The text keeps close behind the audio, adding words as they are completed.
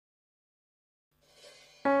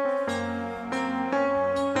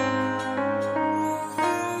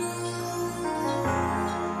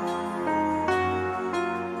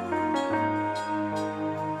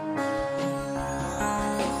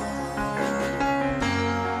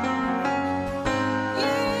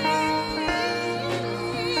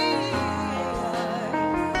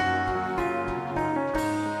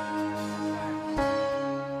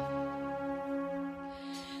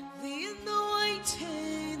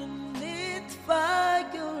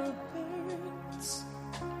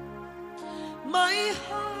My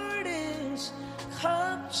heart is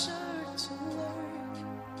captured to work.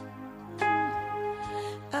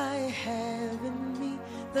 I have in me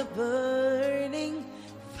the burning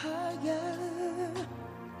fire.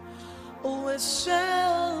 Oh, a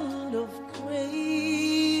sound of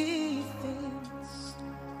great things.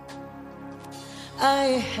 I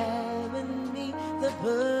have in me the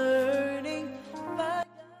burning fire.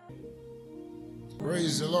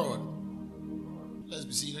 Praise the Lord. Let's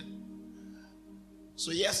be seated.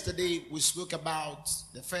 So yesterday we spoke about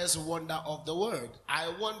the first wonder of the word.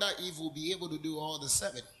 I wonder if we'll be able to do all the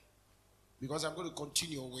 7, because I'm going to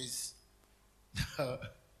continue with the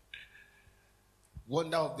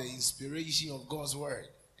wonder of the inspiration of God's word,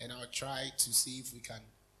 and I'll try to see if we can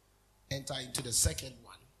enter into the second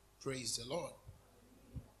one. Praise the Lord.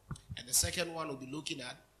 And the second one we'll be looking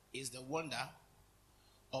at is the wonder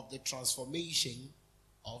of the transformation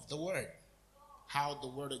of the word. How the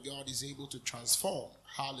word of God is able to transform.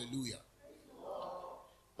 Hallelujah.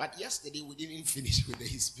 But yesterday we didn't finish with the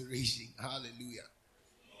inspiration. Hallelujah.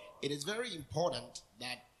 It is very important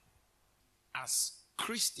that as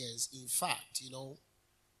Christians, in fact,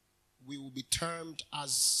 we will be termed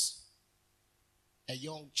as a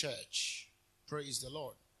young church. Praise the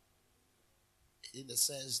Lord. In the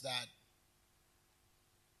sense that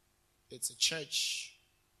it's a church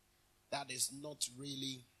that is not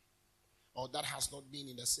really, or that has not been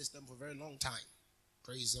in the system for a very long time.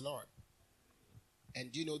 Praise the Lord. And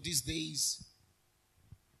these days,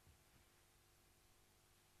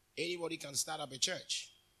 anybody can start up a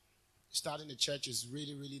church. Starting a church is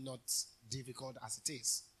really, really not difficult as it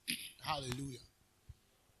is. Hallelujah.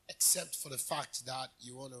 Except for the fact that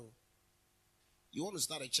you want to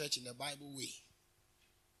start a church in the Bible way.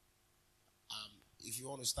 If you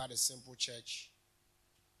want to start a simple church,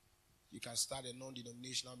 you can start a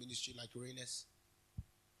non-denominational ministry like Rainers.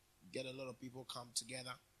 Get a lot of people come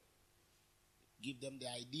together. Give them the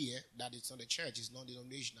idea that it's not a church, it's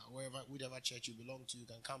non-denominational. Whatever church you belong to, you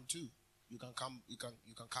can come to. You can come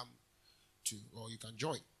to, or you can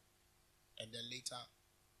join. And then later,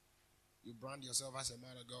 you brand yourself as a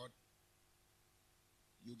man of God.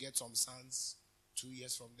 You get some sons. 2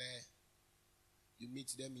 years from there, you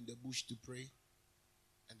meet them in the bush to pray.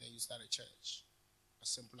 And then you start a church. As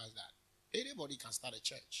simple as that. Anybody can start a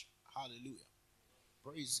church. Hallelujah.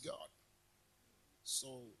 Praise God.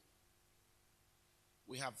 So,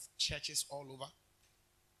 we have churches all over.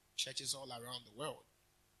 Churches all around the world.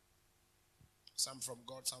 Some from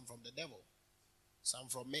God, some from the devil. Some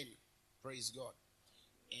from men. Praise God.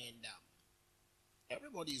 And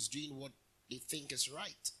everybody is doing what they think is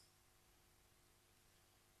right.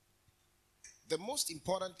 The most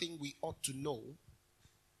important thing we ought to know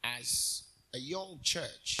as a young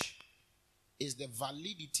church is the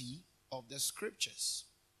validity of the scriptures.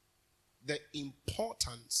 The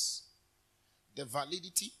importance, the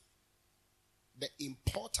validity, the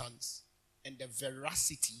importance, and the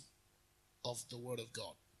veracity of the word of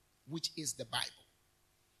God, which is the Bible.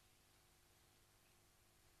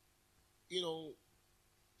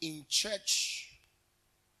 In church,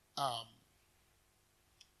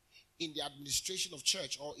 in the administration of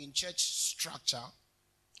church or in church structure,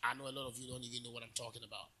 I know a lot of you don't even know what I'm talking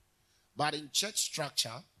about. But in church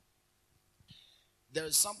structure, there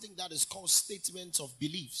is something that is called statements of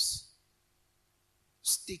beliefs.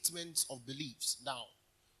 Statements of beliefs. Now,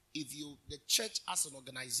 the church as an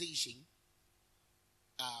organization,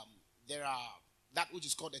 there are that which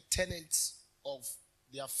is called the tenets of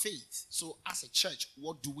their faith. So as a church,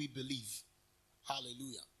 what do we believe?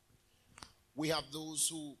 Hallelujah. We have those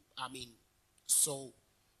who, so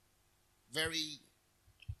very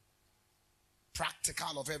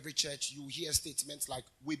practical of every church, you hear statements like,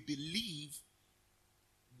 we believe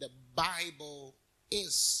the Bible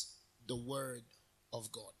is the word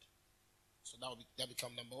of God. So that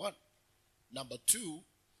become number one. Number two,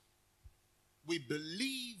 we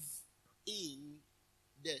believe in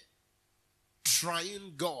the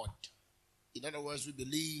triune God. In other words, we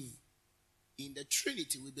believe in the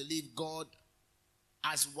Trinity. We believe God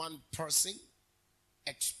as one person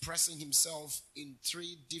expressing himself in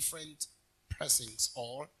 3 different persons,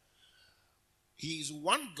 or he is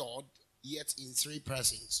one God yet in 3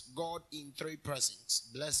 persons. God in 3 persons.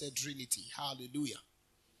 Blessed Trinity. Hallelujah.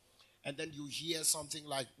 And then you hear something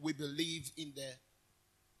like, we believe in the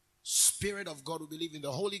Spirit of God. We believe in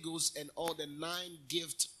the Holy Ghost and all the 9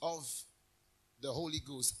 gifts of the Holy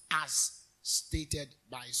Ghost as stated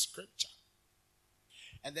by Scripture.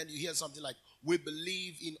 And then you hear something like, we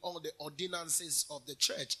believe in all the ordinances of the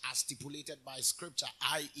church as stipulated by Scripture,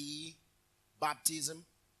 i.e., baptism,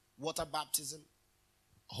 water baptism,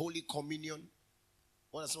 Holy Communion.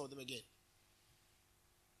 What are some of them again?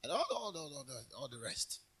 and all the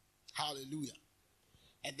rest. Hallelujah.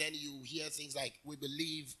 And then you hear things like, we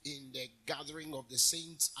believe in the gathering of the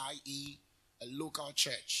saints, i.e., a local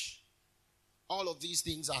church. All of these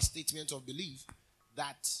things are statements of belief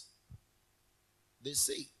that they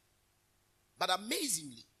say. But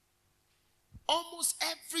amazingly, almost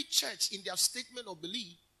every church in their statement of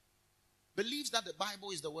belief believes that the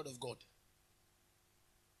Bible is the word of God.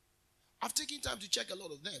 I've taken time to check a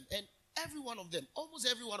lot of them, and almost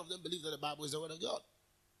every one of them believe that the Bible is the word of God.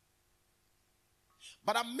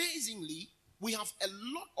 But amazingly, we have a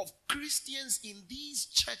lot of Christians in these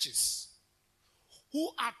churches who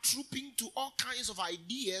are trooping to all kinds of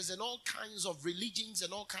ideas and all kinds of religions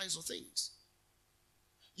and all kinds of things.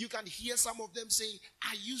 You can hear some of them saying,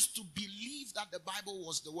 I used to believe that the Bible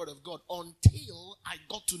was the word of God until I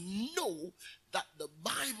got to know that the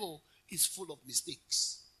Bible is full of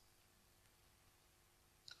mistakes.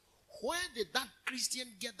 Where did that Christian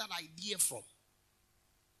get that idea from?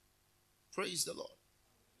 Praise the Lord.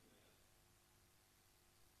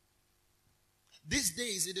 These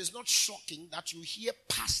days, it is not shocking that you hear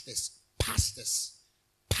pastors,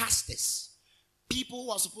 people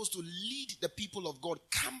who are supposed to lead the people of God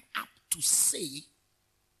come up to say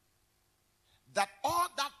that all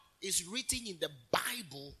that is written in the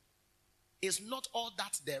Bible is not all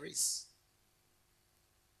that there is.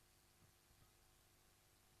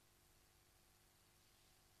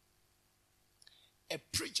 A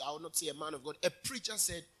preacher, I will not say a man of God, a preacher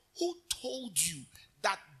said, who told you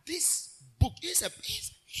that this book is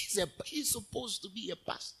he's supposed to be a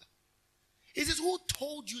pastor? He says, who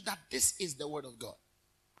told you that this is the word of God?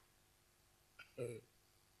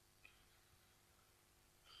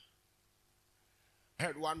 I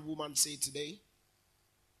heard one woman say today,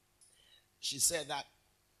 she said that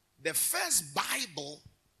the first Bible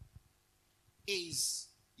is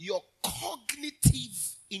your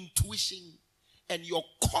cognitive intuition and your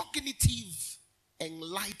cognitive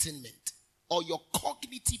enlightenment, or your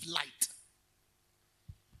cognitive light.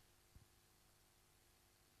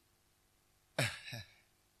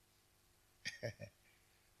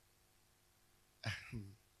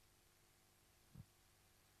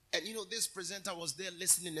 And you know, this presenter was there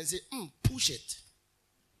listening and said, push it.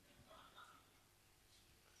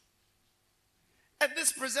 And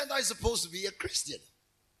this presenter is supposed to be a Christian.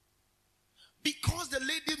 Because the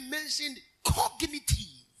lady mentioned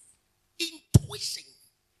cognitive, intuition,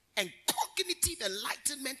 and cognitive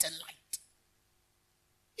enlightenment and light.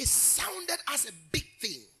 It sounded as a big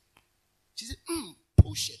thing. She said,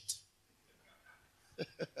 push it.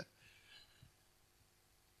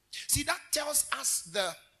 See, that tells us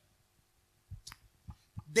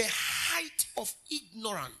the height of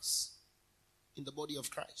ignorance in the body of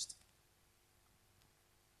Christ.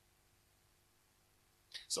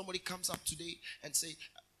 Somebody comes up today and say,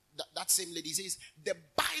 that same lady says, the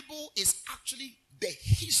Bible is actually the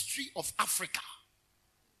history of Africa.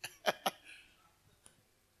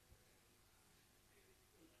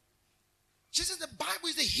 She says the Bible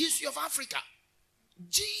is the history of Africa.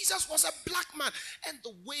 Jesus was a black man, and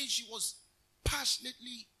the way she was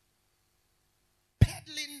passionately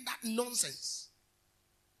peddling that nonsense.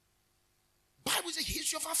 Bible is the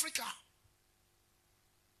history of Africa.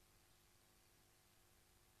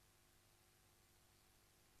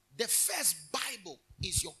 The first Bible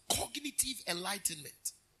is your cognitive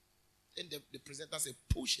enlightenment. And the presenter said,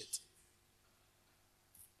 push it.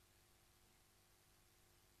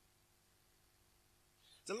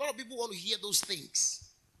 A lot of people want to hear those things.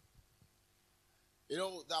 You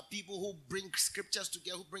know, there are people who bring scriptures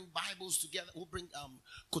together, who bring Bibles together, who bring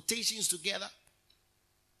quotations together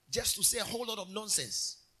just to say a whole lot of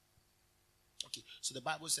nonsense. Okay, so the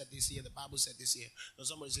Bible said this here, the Bible said this here. Now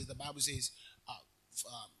somebody says, the Bible says,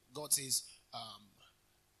 God says,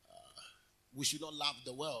 we should not love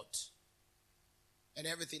the world and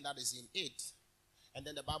everything that is in it. And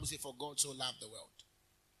then the Bible says, for God so loved the world.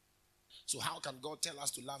 So how can God tell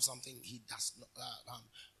us to love something he does not?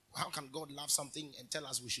 How can God love something and tell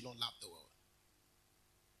us we should not love the world?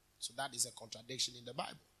 So that is a contradiction in the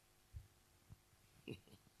Bible.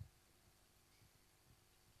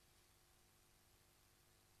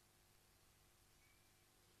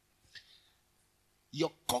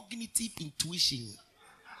 Your cognitive intuition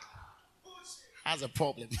has a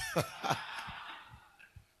problem.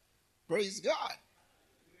 Praise God.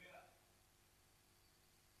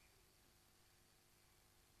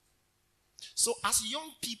 So as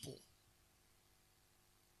young people,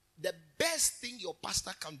 the best thing your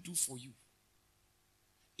pastor can do for you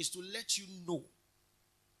is to let you know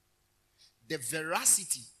the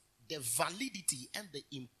veracity, the validity, and the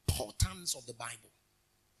importance of the Bible.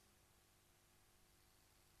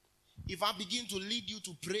 If I begin to lead you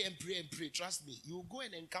to pray and pray and pray, trust me, you will go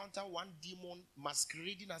and encounter one demon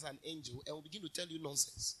masquerading as an angel and will begin to tell you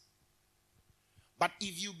nonsense. But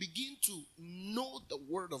if you begin to know the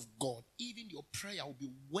word of God, even your prayer will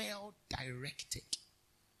be well directed.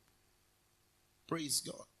 Praise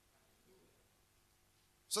God.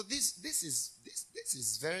 So this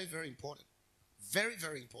is very, very important. Very,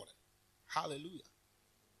 very important. Hallelujah.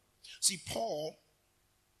 See, Paul,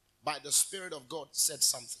 by the Spirit of God, said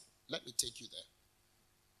something. Let me take you there.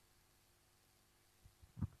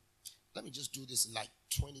 Let me just do this in like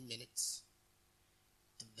 20 minutes.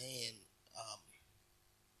 And then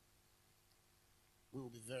we will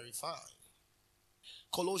be very fine.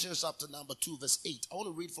 Colossians chapter number 2 verse 8. I want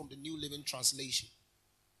to read from the New Living Translation.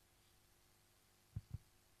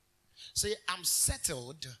 Say, I'm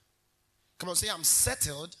settled. Come on, say, I'm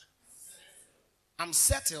settled. I'm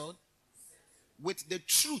settled with the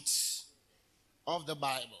truth of the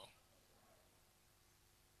Bible.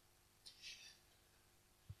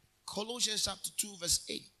 Colossians chapter 2 verse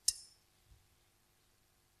 8.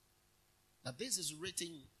 Now this is written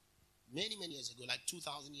many, many years ago, like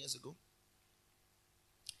 2,000 years ago.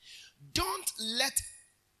 Don't let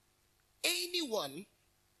anyone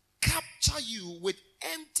capture you with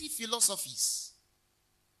empty philosophies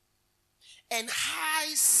and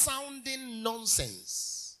high-sounding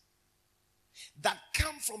nonsense that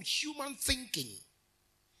come from human thinking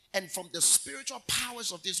and from the spiritual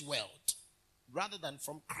powers of this world rather than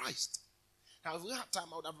from Christ. Now, if we had time,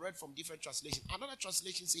 I would have read from different translations. Another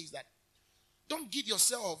translation says that don't give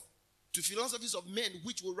yourself to philosophies of men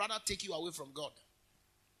which will rather take you away from God.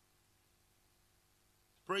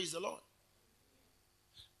 Praise the Lord.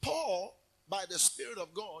 Paul, by the Spirit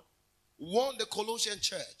of God, warned the Colossian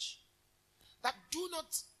church that do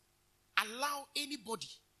not allow anybody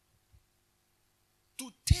to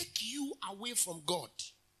take you away from God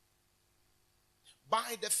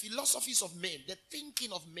by the philosophies of men, the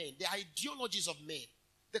thinking of men, the ideologies of men,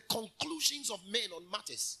 the conclusions of men on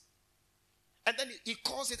matters. And then he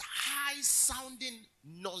calls it high-sounding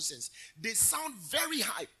nonsense. They sound very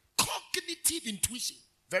high. Cognitive intuition,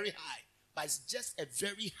 very high. But it's just a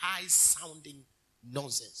very high-sounding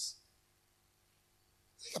nonsense.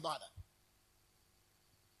 Think about that.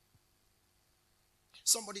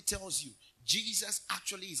 Somebody tells you Jesus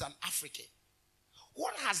actually is an African.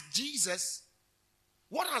 What has Jesus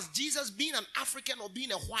being an African or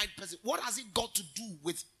being a white person, what has it got to do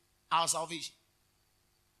with our salvation?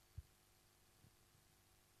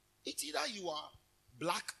 It's either you are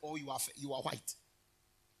black or you are white.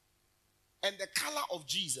 And the color of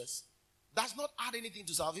Jesus does not add anything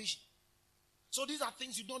to salvation. So these are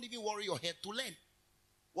things you don't even worry your head to learn.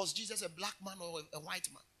 Was Jesus a black man or a white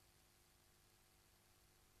man?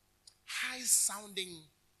 High-sounding,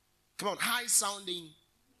 come on, high-sounding,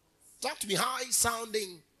 talk to me,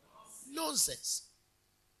 high-sounding nonsense.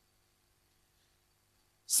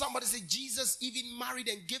 Somebody said Jesus even married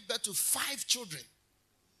and gave birth to 5 children.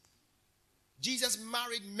 Jesus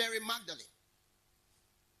married Mary Magdalene.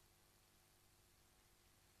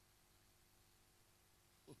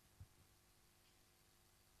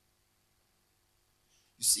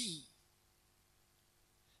 You see,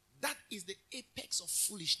 that is the apex of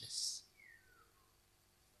foolishness.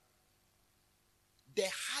 The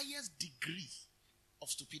highest degree of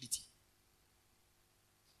stupidity.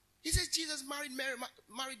 He says Jesus married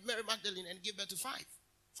Mary Magdalene and gave birth to 5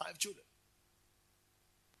 children.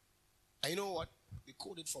 And you know what? They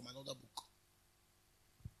quoted from another book.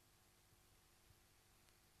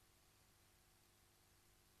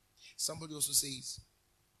 Somebody also says,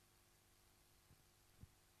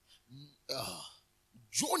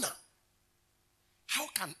 Jonah, how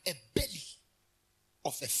can a belly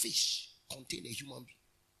of a fish contain a human being?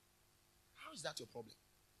 How is that your problem?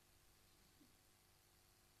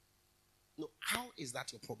 No, how is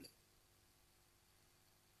that your problem?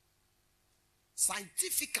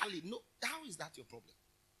 Scientifically, no, how is that your problem?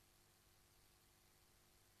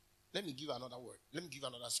 Let me give you another word. Let me give you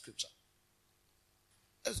another scripture.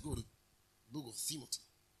 Let's go to the book of Timothy.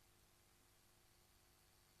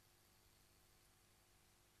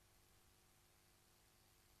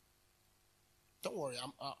 Don't worry,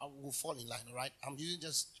 I will fall in line, all right? I'm using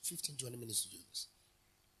just 15-20 minutes to do this.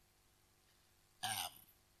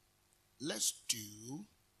 Let's do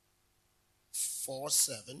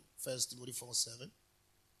 4:7, 1 Timothy 4:7.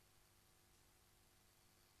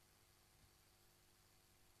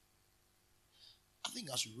 I think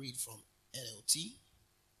I should read from NLT.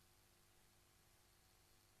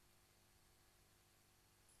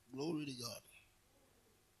 Glory to God.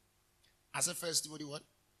 I said 1 Timothy what?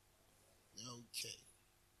 Okay.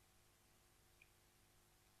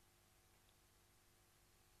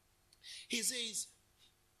 He says,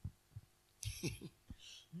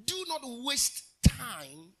 do not waste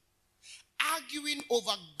time arguing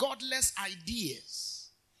over godless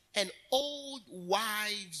ideas and old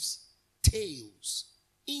wives' tales.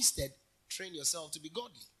 Instead, train yourself to be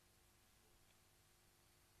godly.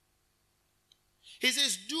 He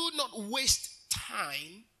says, do not waste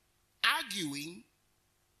time arguing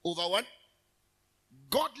over what?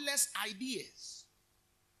 Godless ideas.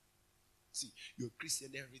 See, you're a Christian,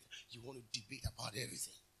 everything. You want to debate about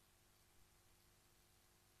everything.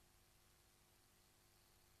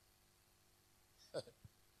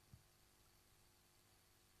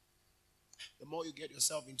 The more you get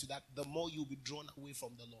yourself into that, the more you'll be drawn away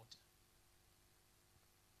from the Lord.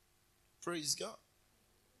 Praise God.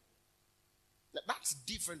 That's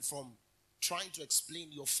different from trying to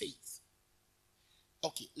explain your faith.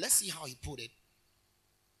 Okay, let's see how he put it.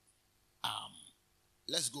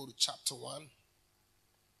 Let's go to chapter 1.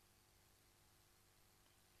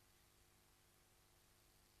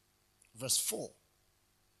 Verse 4.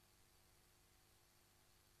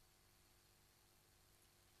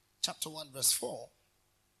 Chapter 1, verse 4.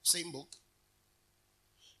 Same book.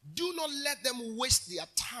 Do not let them waste their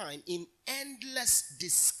time in endless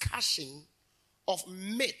discussion of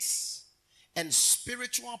myths and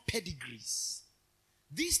spiritual pedigrees.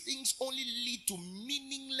 These things only lead to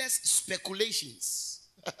meaningless speculations,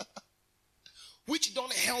 which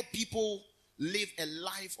don't help people live a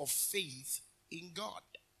life of faith in God.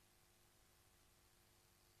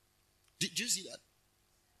 Did you see that?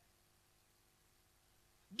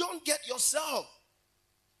 Don't get yourself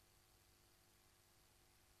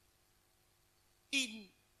in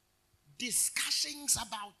discussions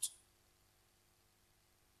about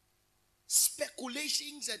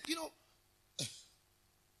speculations and,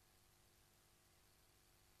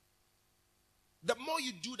 the more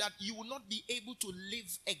you do that, you will not be able to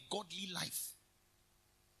live a godly life.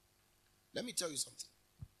 Let me tell you something.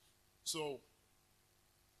 So,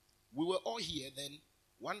 we were all here, then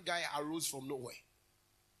one guy arose from nowhere.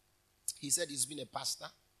 He said he's been a pastor.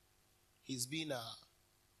 He's been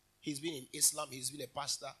in Islam. He's been a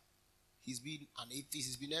pastor. He's been an atheist.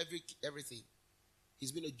 He's been everything.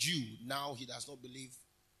 He's been a Jew. Now he does not believe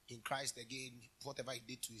in Christ again. Whatever he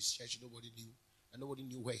did to his church, nobody knew. And nobody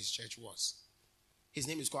knew where his church was. His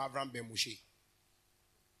name is called Avram Ben Moshe.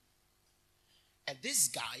 And this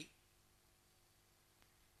guy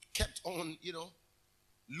kept on,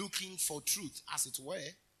 looking for truth, as it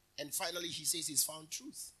were. And finally he says he's found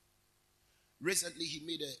truth. Recently he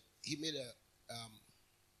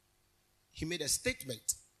made a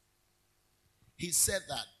statement. He said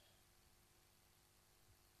that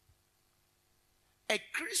a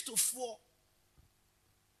Christopher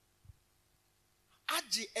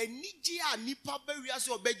agye enije a nipa bawia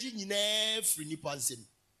so obeji nyina free nipa nsem.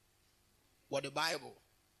 What the Bible?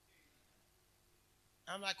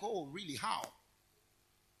 I'm like, oh, really? How?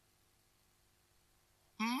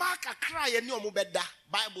 Maka cry any omubeda.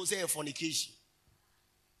 Bible say fornication.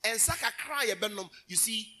 And saka cry benom. You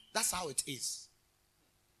see, that's how it is.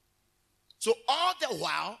 So all the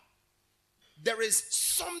while, there is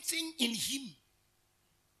something in him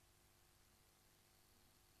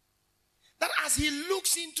that as he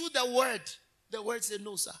looks into the word says,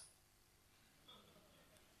 no, sir.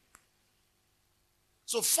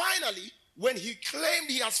 So finally, when he claimed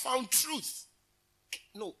he has found truth,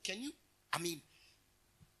 can you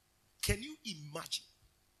imagine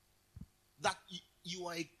that you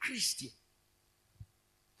are a Christian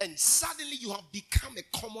and suddenly you have become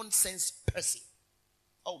a common sense person?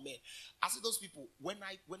 Oh man, I see those people, when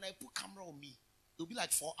I put camera on me, it'll be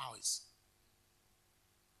like 4 hours.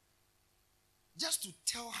 Just to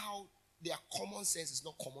tell how their common sense is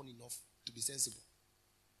not common enough to be sensible.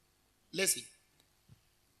 Listen.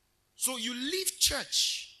 So you leave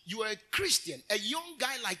church. You are a Christian, a young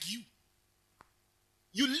guy like you.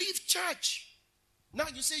 You leave church. Now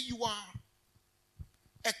you say you are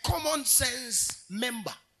a common sense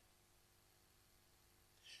member.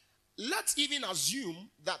 Let's even assume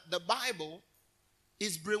that the Bible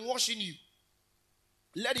is brainwashing you.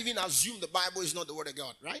 Let's even assume the Bible is not the word of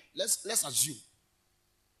God, right? Let's assume.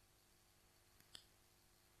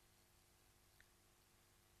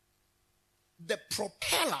 The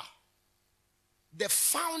propeller, the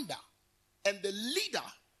founder, and the leader,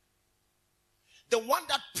 the one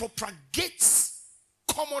that propagates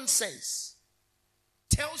common sense,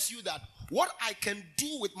 tells you that what I can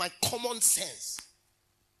do with my common sense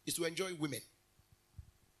is to enjoy women.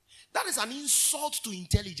 That is an insult to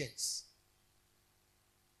intelligence.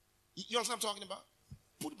 You know what I'm talking about?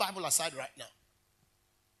 Put the Bible aside right now.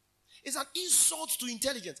 It's an insult to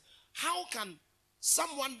intelligence. How can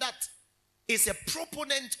someone that is a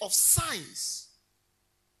proponent of science,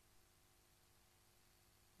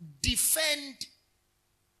 defend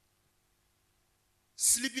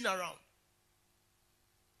sleeping around.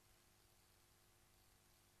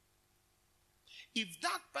 If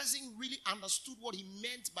that person really understood what he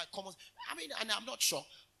meant by common, and I'm not sure.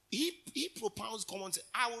 He propounds common sense.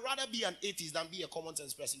 I would rather be an atheist than be a common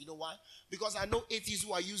sense person. You know why? Because I know atheists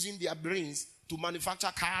who are using their brains to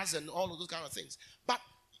manufacture cars and all of those kind of things. But,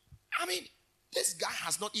 this guy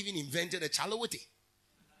has not even invented a chalawete.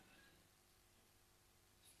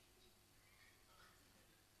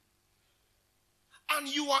 And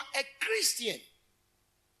you are a Christian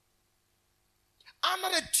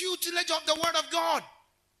under the tutelage of the word of God,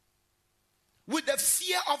 with the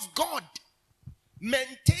fear of God,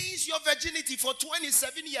 maintains your virginity for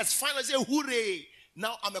 27 years, finally say, hooray,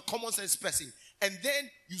 now I'm a common sense person. And then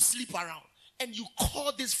you sleep around and you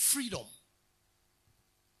call this freedom.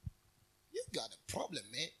 You got a problem,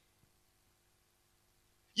 man.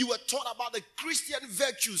 You were taught about the Christian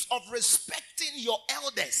virtues of respecting your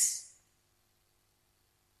elders.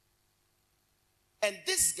 And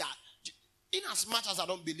this guy, in as much as I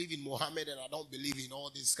don't believe in Muhammad and I don't believe in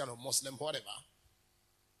all this kind of Muslim whatever,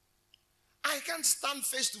 I can't stand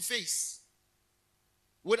face to face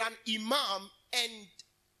with an imam and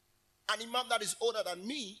an imam that is older than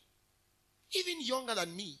me, even younger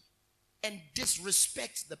than me, and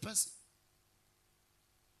disrespect the person.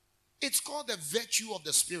 It's called the virtue of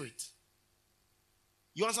the spirit.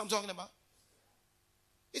 You know what I'm talking about?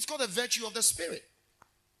 It's called the virtue of the spirit.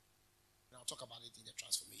 And I'll talk about it in the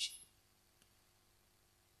transformation.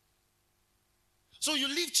 So you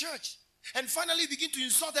leave church and finally begin to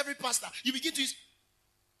insult every pastor. You begin to...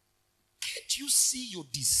 Can't you see you're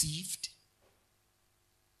deceived?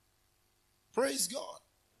 Praise God.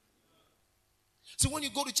 So when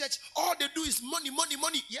you go to church, all they do is money, money,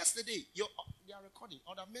 money. Yesterday, they are recording.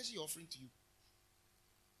 Or that message you're offering to you.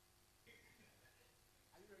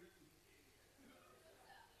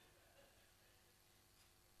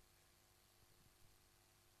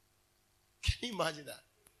 Can you imagine that?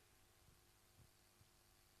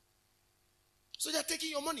 So they're taking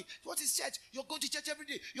your money. What is church? You're going to church every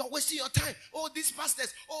day. You're wasting your time. Oh, these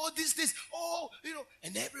pastors. Oh, this. Oh,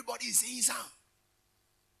 and everybody is saying something.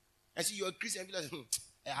 And so you're a Christian. Be like,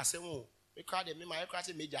 I say, oh,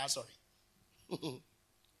 sorry.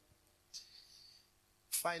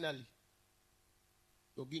 Finally,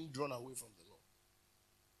 you're being drawn away from the Lord.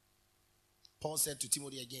 Paul said to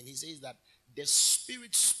Timothy again, he says that the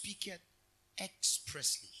Spirit speaketh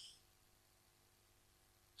expressly.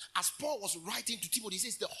 As Paul was writing to Timothy, he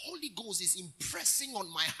says, the Holy Ghost is impressing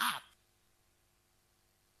on my heart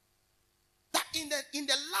that in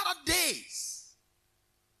the latter days,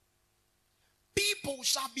 people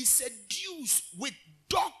shall be seduced with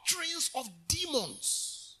doctrines of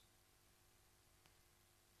demons.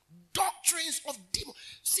 Doctrines of demons.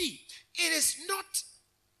 See, it is not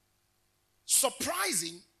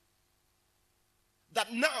surprising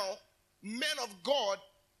that now men of God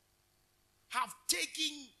have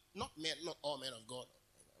taken, not all men of God,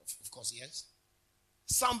 of course, yes.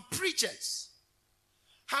 Some preachers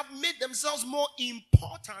have made themselves more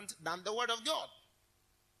important than the word of God.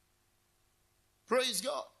 Praise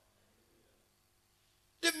God.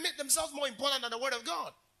 They've made themselves more important than the word of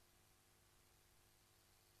God.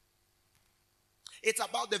 It's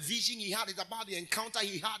about the vision he had. It's about the encounter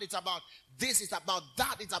he had. It's about this. It's about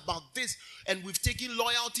that. It's about this. And we've taken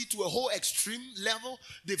loyalty to a whole extreme level.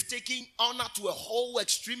 They've taken honor to a whole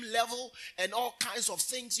extreme level and all kinds of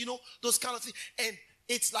things, those kind of things. And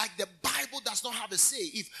it's like the Bible does not have a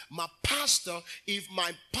say. If my pastor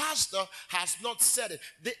has not said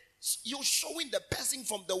it, you're showing the person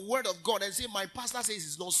from the word of God and say, my pastor says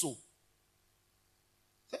it's not so.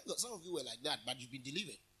 Some of you were like that, but you've been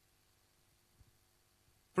delivered.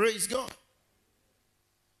 Praise God.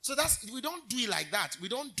 So we don't do it like that. We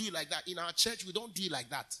don't do it like that. In our church, we don't do it like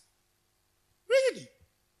that. Really?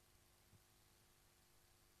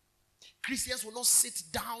 Christians will not sit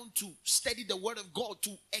down to study the word of God,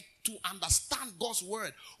 to understand God's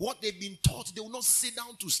word. What they've been taught, they will not sit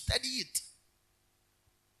down to study it.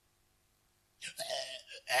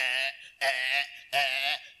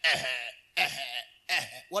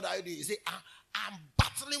 What are you doing? You say, I'm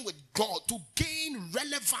battling with God to gain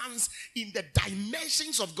relevance in the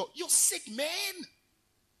dimensions of God. You're sick, man.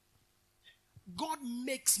 God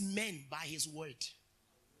makes men by his word.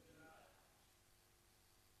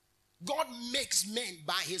 God makes men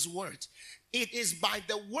by his word. It is by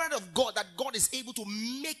the word of God that God is able to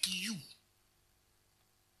make you.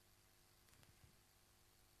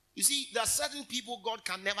 You see, there are certain people God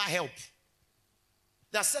can never help.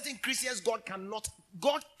 There are certain Christians God cannot,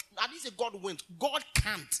 God, I didn't say God won't, God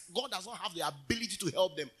can't. God does not have the ability to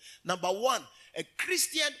help them. Number one, a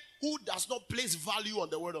Christian who does not place value on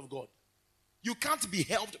the word of God. You can't be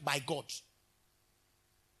helped by God.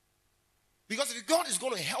 Because if God is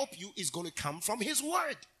going to help you, it's going to come from his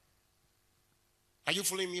word. Are you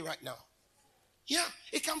following me right now? Yeah,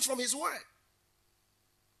 it comes from his word.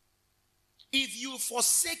 If you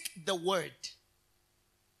forsake the word,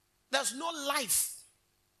 there's no life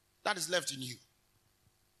that is left in you.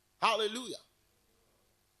 Hallelujah.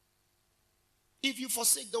 If you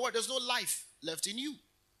forsake the word, there's no life left in you.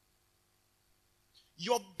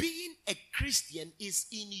 Your being a Christian is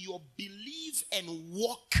in your belief and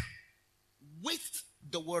walk with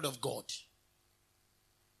the word of God.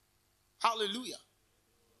 Hallelujah.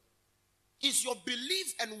 It's your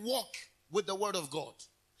belief and walk with the word of God.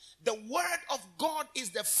 The word of God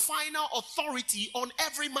is the final authority on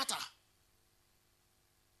every matter.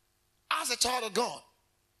 As a child of God.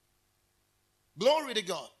 Glory to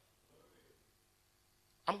God.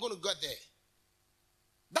 I'm going to get there.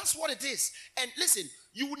 That's what it is. And listen,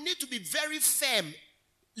 you will need to be very firm.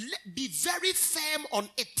 Be very firm on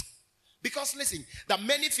it. Because listen, there are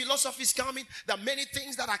many philosophies coming. There are many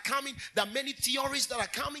things that are coming. There are many theories that are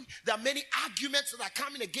coming. There are many arguments that are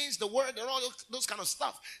coming against the word and all those kind of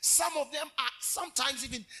stuff. Some of them are sometimes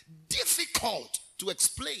even difficult to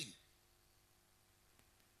explain.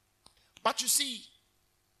 But you see,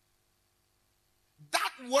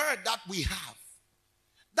 that word that we have,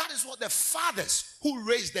 that is what the fathers who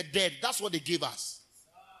raised the dead, that's what they gave us.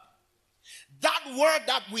 That word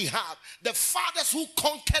that we have, the fathers who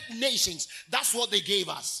conquered nations, that's what they gave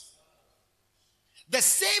us. The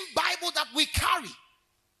same Bible that we carry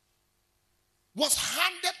was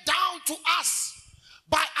handed down to us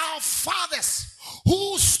by our fathers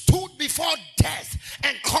who stood before death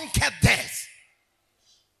and conquered death.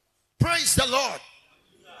 Praise the Lord.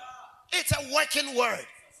 It's a working word.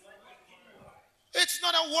 It's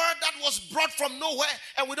not a word that was brought from nowhere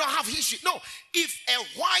and we don't have history. No, if a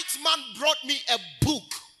white man brought me a book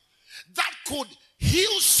that could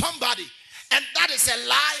heal somebody and that is a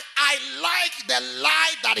lie, I like the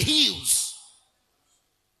lie that heals.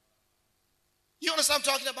 You understand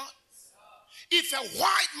what I'm talking about? If a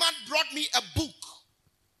white man brought me a book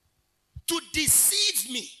to deceive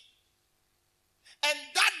me and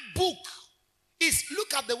that book is,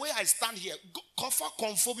 look at the way I stand here. I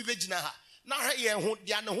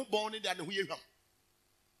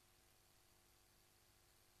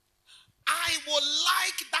will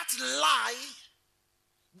like that lie,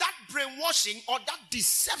 that brainwashing or that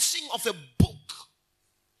deception of a book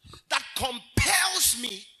that compels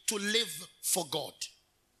me to live for God.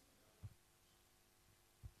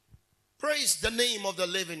 Praise the name of the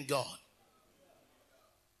living God.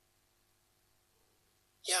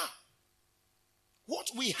 Yeah.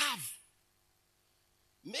 What we have.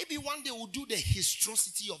 Maybe one day we'll do the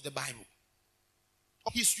historicity of the Bible.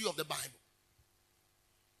 History of the Bible.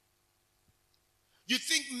 You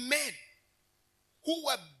think men who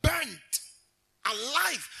were burnt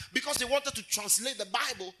alive because they wanted to translate the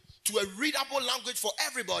Bible to a readable language for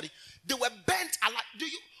everybody, they were burnt alive. Do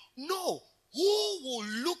you know who will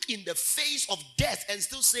look in the face of death and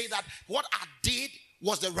still say that what I did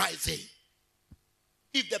was the right thing?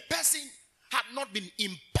 If the person had not been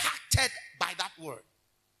impacted by that word.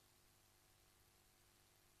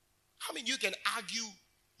 I mean, you can argue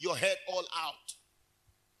your head all out.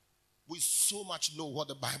 We so much know what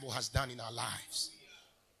the Bible has done in our lives.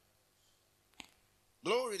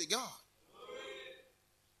 Glory to God.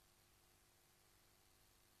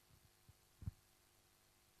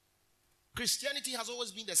 Christianity has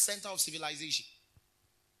always been the center of civilization.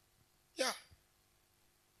 Yeah.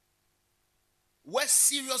 Where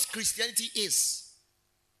serious Christianity is,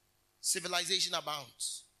 civilization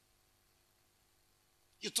abounds.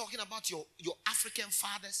 You're talking about your African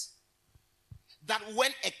fathers, that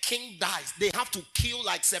when a king dies, they have to kill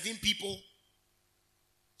like 7 people.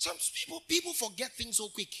 Some people forget things so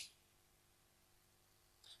quick.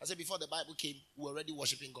 I said before the Bible came, we were already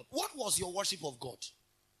worshiping God. What was your worship of God?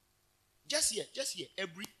 Just here,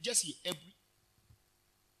 every.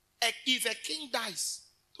 If a king dies,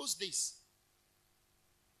 those days,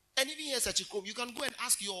 and even here at Chikom, you can go and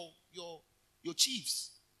ask your chiefs.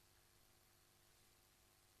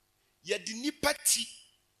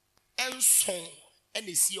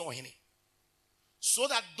 So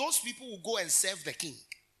that those people will go and serve the king.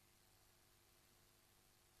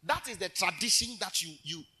 That is the tradition that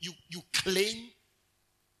you claim.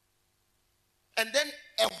 And then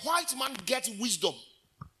a white man gets wisdom,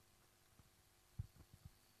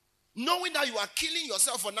 knowing that you are killing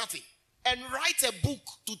yourself for nothing. and write a book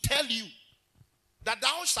to tell you that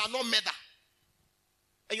thou shalt not murder.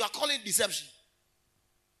 And you are calling it deception.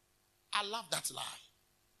 I love that lie.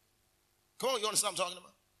 Come on, you understand what I'm talking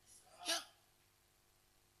about? Yeah.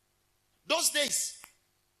 Those days,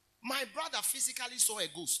 my brother physically saw a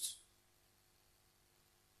ghost.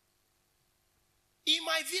 In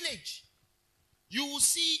my village, you will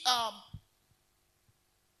see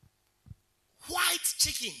white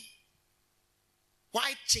chicken,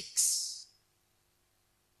 white chicks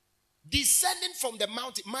descending from the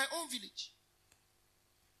mountain, my own village.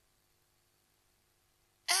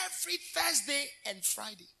 Every Thursday and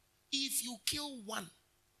Friday, if you kill one,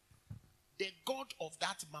 the god of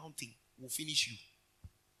that mountain will finish you.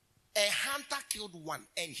 A hunter killed one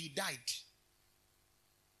and he died.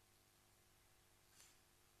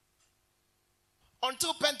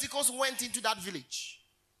 Until Pentecost went into that village.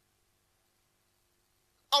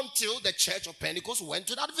 Until the church of Pentecost went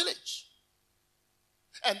to that village.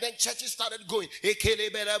 And then churches started going. The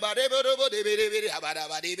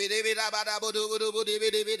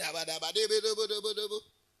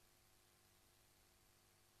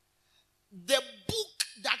book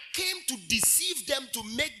that came to deceive them, to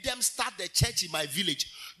make them start the church in my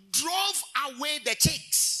village, drove away the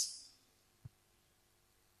chicks.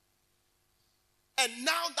 And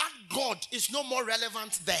now that God is no more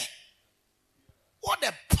relevant there. What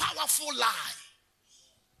a powerful lie.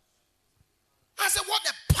 I said, what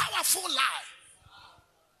a powerful lie.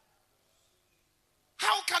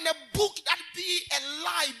 How can a book that be a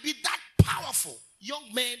lie be that powerful?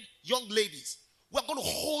 Young men, young ladies, we're going to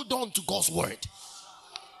hold on to God's word.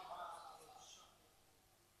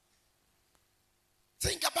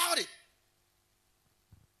 Think about it.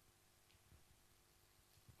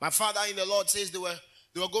 My father in the Lord says they were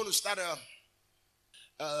going to start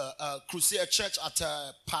a crusade church at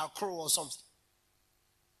Parkrow or something.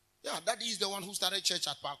 Yeah, that is the one who started church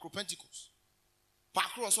at Parkrow, Pentecost.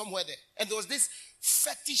 Parkrow or somewhere there. And there was this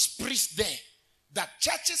fetish priest there that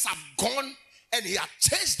churches have gone and he had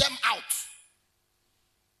chased them out.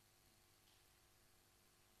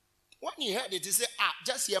 When he heard it, he said,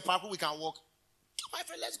 just here, Parkrow, we can walk. My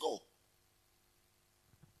friend, let's go.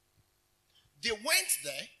 They went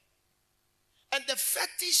there, and the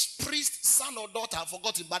fetish priest's son or daughter, I've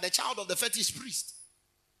forgotten, but the child of the fetish priest,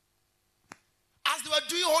 as they were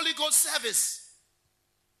doing Holy Ghost service,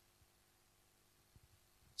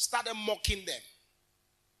 started mocking them.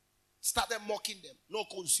 No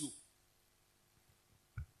consume.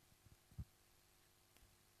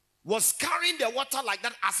 Was carrying the water like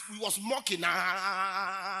that as we was mocking.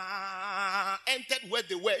 Entered where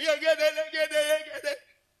they were.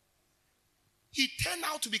 He turned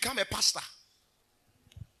out to become a pastor.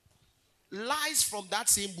 Lies from that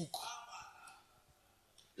same book.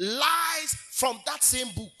 Lies from that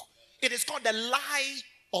same book. It is called the lie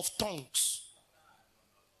of tongues.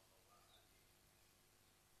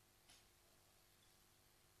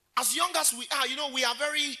 As young as we are, we are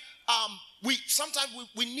very sometimes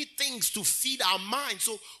we need things to feed our mind,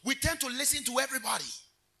 so we tend to listen to everybody.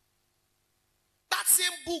 That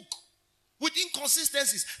same book with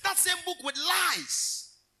inconsistencies, that same book with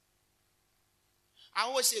lies. I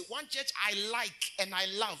always say, one church I like and I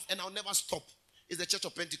love and I'll never stop is the Church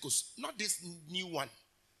of Pentecost. Not this new one,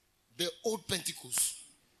 the old Pentecost.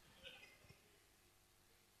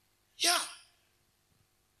 Yeah.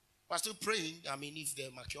 We're still praying. I mean, if the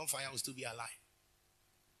Makion fire will still be alive.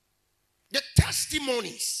 The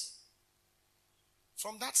testimonies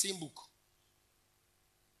from that same book,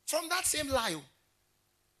 from that same lie.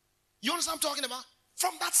 You understand what I'm talking about?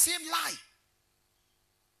 From that same lie.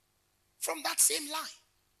 From that same lie.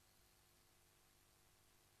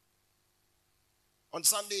 On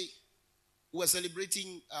Sunday, we were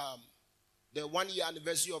celebrating the 1-year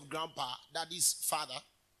anniversary of Grandpa, Daddy's father.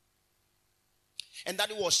 And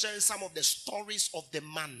Daddy was sharing some of the stories of the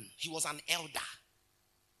man. He was an elder.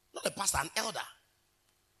 Not a pastor, an elder.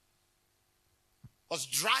 Was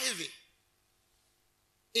driving.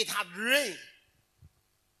 It had rained.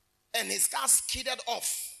 And his car skidded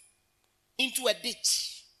off into a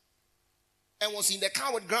ditch. And was in the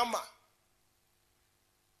car with Grandma.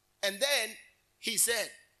 And then he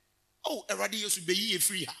said, "Oh, already used to be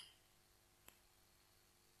free."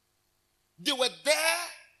 They were there.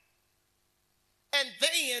 And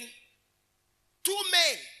then 2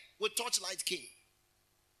 men with torchlight came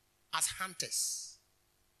as hunters.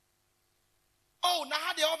 Oh, now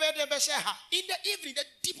how they over there in the evening, the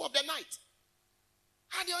deep of the night.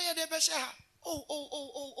 How they over there?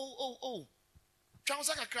 Oh.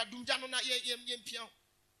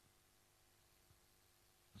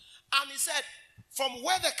 And he said, from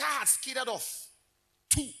where the car had skidded off,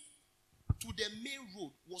 2 to the main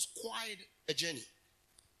road was quite a journey.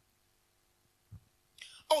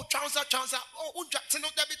 Oh, trouser. Oh,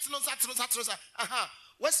 trouser. Aha.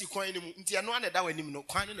 What's the coin? Intia no one that way no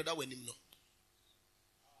coin that way no.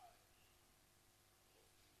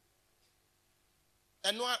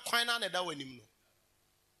 And no coin that way no.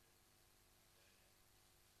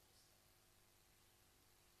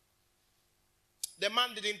 The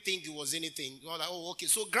man didn't think it was anything. He was like, oh, okay.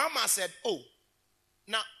 So grandma said, oh,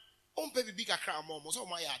 now, baby big crowd mom.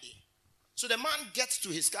 So the man gets to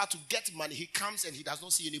his car to get money. He comes and he does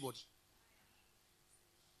not see anybody.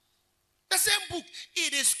 The same book.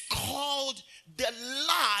 It is called The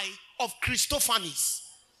Lie of Christophanies.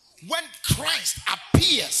 When Christ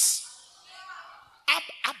appears.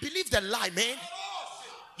 I believe the lie, man.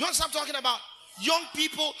 You know what I'm talking about? Young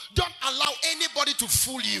people, don't allow anybody to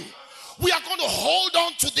fool you. We are going to hold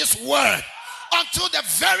on to this word until the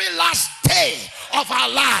very last day of our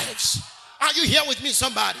lives. Are you here with me,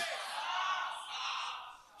 somebody?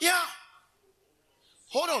 Yeah.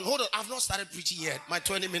 Hold on. I've not started preaching yet. My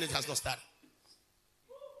 20 minutes has not started.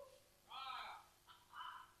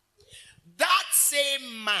 That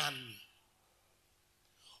same man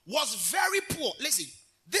was very poor. Listen,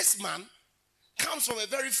 this man comes from a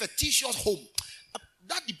very fictitious home.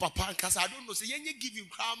 That the papa and I don't know. Say, you give him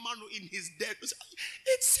man in his death.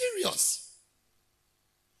 It's serious.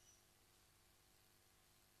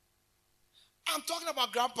 I'm talking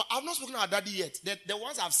about grandpa. I've not spoken about daddy yet. The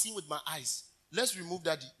ones I've seen with my eyes. Let's remove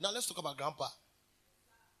daddy. Now let's talk about grandpa.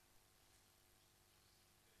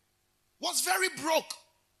 Was very broke.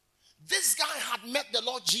 This guy had met the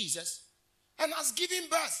Lord Jesus and has given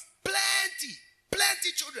birth.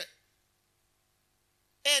 Plenty children.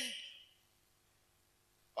 And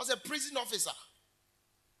was a prison officer.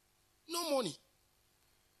 No money.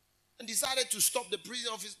 And decided to stop the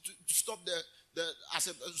prison office, to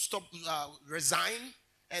stop resign.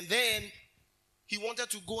 And then he wanted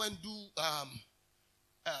to go and do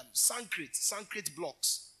Sancrit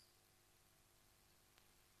blocks.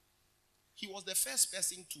 He was the first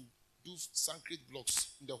person to do Sancrit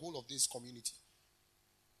blocks in the whole of this community.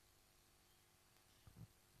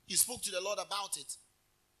 He spoke to the Lord about it.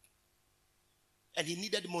 And he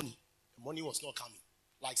needed money. The money was not coming.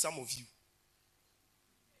 Like some of you.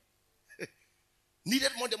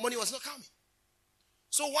 Needed money. The money was not coming.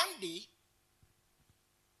 So one day,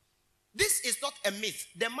 this is not a myth.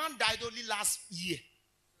 The man died only last year.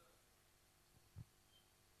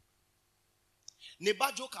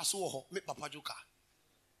 Neba joka so ho me papa joka.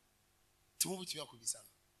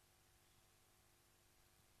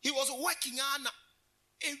 He was working on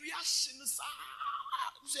a reaction.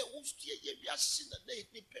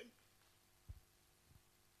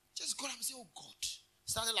 Just got up and say, oh God.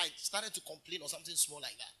 Started to complain or something small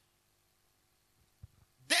like that.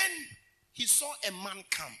 Then he saw a man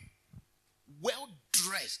come, well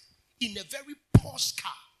dressed, in a very posh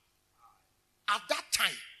car. At that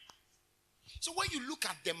time. So when you look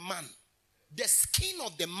at the man, the skin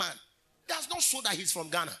of the man does not show that he's from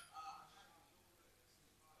Ghana.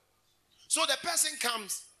 So the person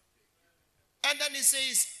comes and then he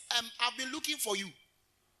says, I've been looking for you.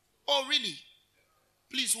 Oh, really?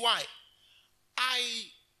 Please, why? I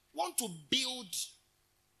want to build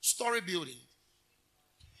story building.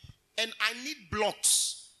 And I need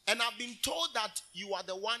blocks. And I've been told that you are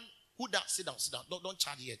the one who does. Sit down. Don't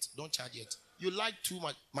charge yet. Don't charge yet. You like too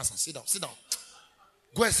much. Master, sit down.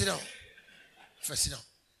 Go and sit down. First, sit down.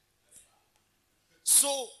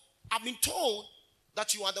 So, I've been told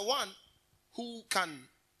that you are the one who can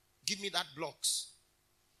give me that blocks.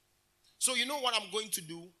 So, you know what I'm going to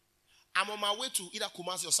do? I'm on my way to either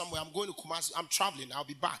Kumasi or somewhere. I'm going to Kumasi. I'm traveling. I'll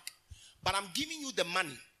be back. But I'm giving you the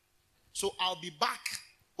money. So, I'll be back.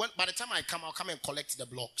 By the time I come, I'll come and collect the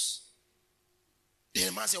blocks. Then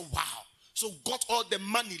the man said, wow. So, got all the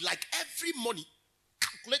money, like every money,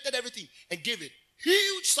 calculated everything, and gave it.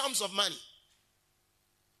 Huge sums of money.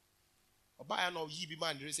 You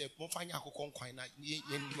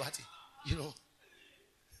know.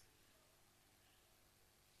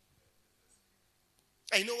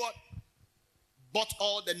 And you know what? Bought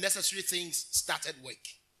all the necessary things, started work.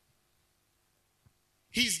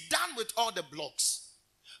 He's done with all the blocks.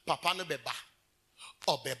 Papa no beba.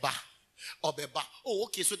 Obeba. Oh,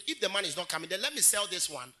 okay. So if the money is not coming, then let me sell this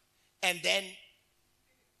one. And then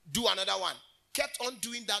do another one. Kept on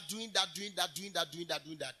doing that.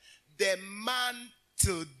 The man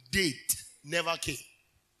till date never came.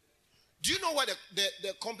 Do you know where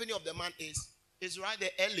the company of the man is? It's right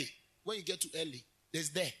there, LA. When you get to LA, there's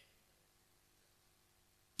there.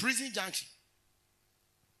 Prison Junction.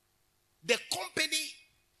 The company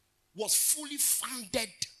was fully funded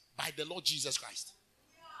by the Lord Jesus Christ.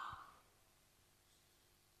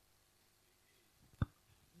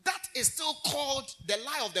 That is still called the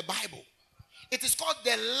lie of the Bible. It is called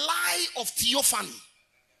the lie of theophany.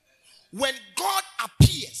 When God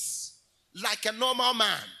appears like a normal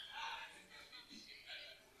man,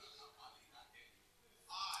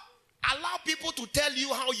 allow people to tell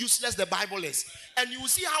you how useless the Bible is, and you will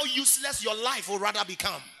see how useless your life will rather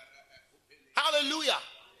become. Hallelujah.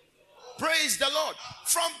 Praise the Lord.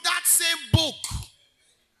 From that same book,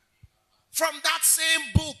 from that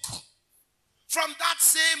same book, from that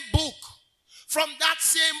same book, from that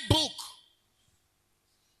same book,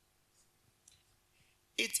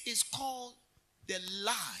 it is called the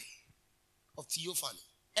lie of theophany.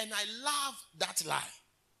 And I love that lie.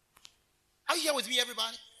 Are you here with me,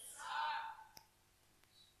 everybody?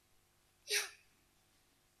 Yeah.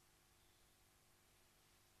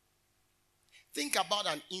 Think about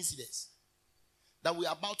an incident that we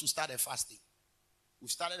are about to start a fasting.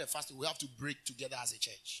 We've started a fasting. We have to break together as a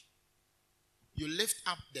church. You lift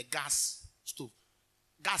up the gas stove.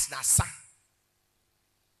 Gas nasa.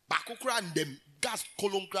 Bakukra and them. Gas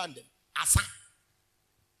kolon them. Asa.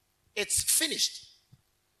 It's finished.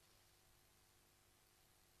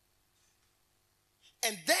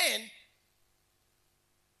 And then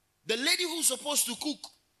the lady who's supposed to cook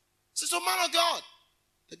says, "Oh man of God,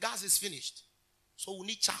 the gas is finished. So we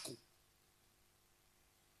need charcoal."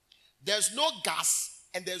 There's no gas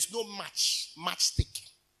and there's no matchstick.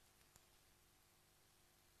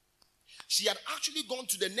 She had actually gone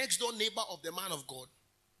to the next door neighbor of the man of God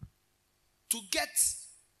to get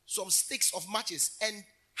some sticks of matches and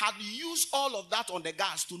had used all of that on the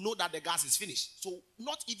gas to know that the gas is finished. So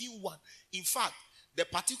not even one. In fact, the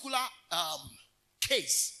particular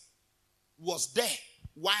case was there,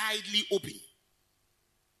 widely open.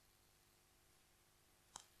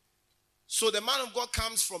 So the man of God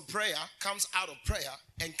comes out of prayer,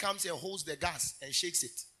 and comes and holds the gas and shakes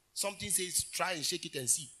it. Something says, "Try and shake it and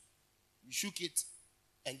see." You shook it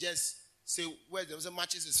and just say, "Where the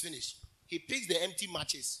matches is finished." He picks the empty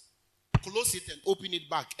matches, close it and open it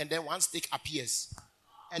back, and then one stick appears,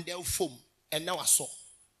 and then foam, and now a saw.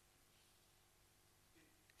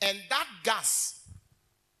 And that gas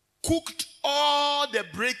cooked all the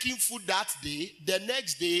breaking food that day, the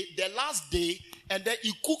next day, the last day, and then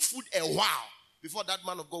he cooked food a while before that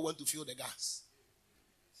man of God went to fill the gas.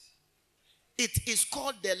 It is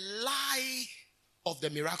called the lie of the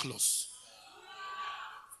miraculous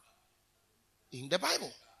in the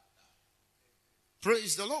Bible.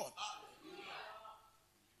 Praise the Lord.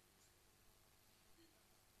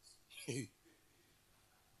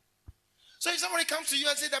 So if somebody comes to you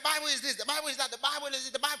and says, "The Bible is this, the Bible is that, the Bible is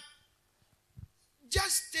it, the Bible,"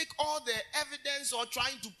 just take all the evidence or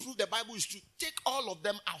trying to prove the Bible is true. Take all of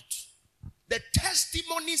them out. The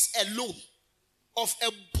testimonies alone of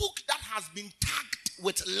a book that has been tagged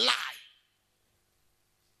with lie.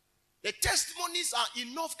 The testimonies are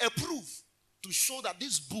enough a proof to show that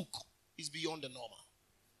this book is beyond the normal.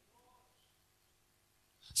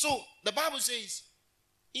 So the Bible says,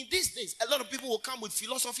 in these days, a lot of people will come with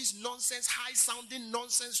philosophies, nonsense, high-sounding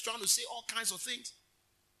nonsense, trying to say all kinds of things.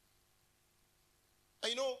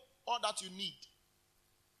 And you know, all that you need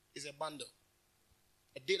is a bundle,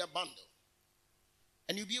 a data bundle.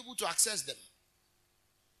 And you'll be able to access them.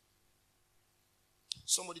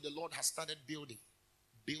 Somebody the Lord has started building,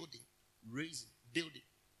 raising, building.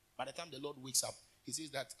 By the time the Lord wakes up, he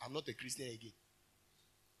says that I'm not a Christian again.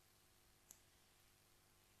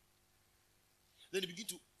 Then they begin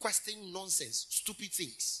to question nonsense, stupid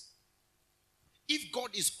things. If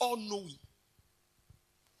God is all-knowing,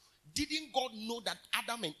 didn't God know that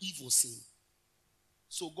Adam and Eve were sin?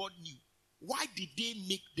 So God knew. Why did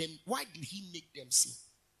he make them sin?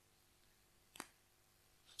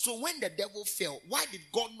 So when the devil fell, why did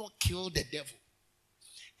God not kill the devil?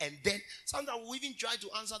 And then, sometimes we even try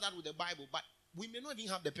to answer that with the Bible, but we may not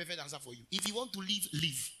even have the perfect answer for you. If you want to live,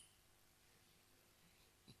 live.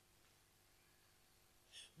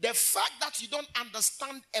 The fact that you don't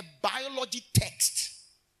understand a biology text,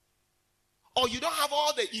 or you don't have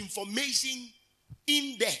all the information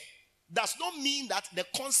in there, does not mean that the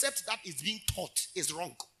concept that is being taught is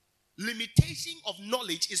wrong. Limitation of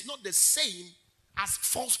knowledge is not the same as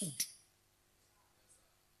falsehood.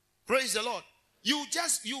 Praise the Lord. You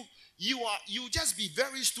just be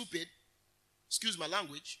very stupid. Excuse my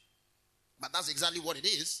language, but that's exactly what it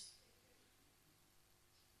is.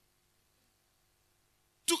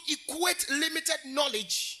 To equate limited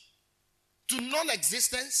knowledge to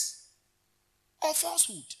non-existence or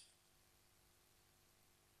falsehood.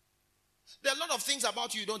 There are a lot of things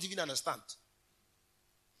about you don't even understand.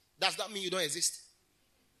 Does that mean you don't exist?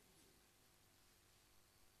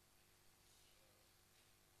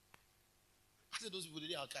 said those people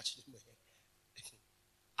today, I'll catch them.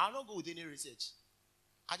 I'll not go with any research.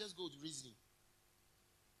 I just go with reasoning.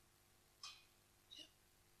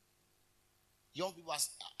 Yeah. Young people,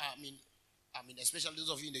 I mean, especially those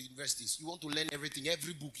of you in the universities, you want to learn everything.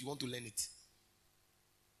 Every book, you want to learn it.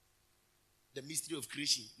 The mystery of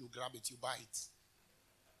creation, you grab it, you buy it.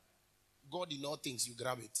 God in all things, you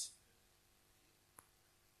grab it.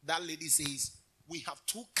 That lady says, we have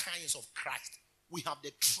two kinds of Christ. We have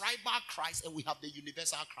the tribal Christ and we have the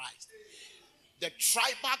universal Christ. The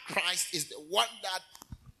tribal Christ is the one that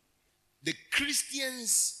the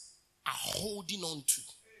Christians are holding on to.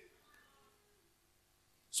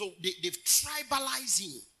 So they've tribalized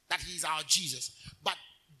him that he is our Jesus. But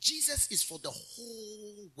Jesus is for the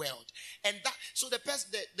whole world. And that, so the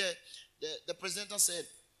presenter said,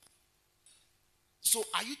 so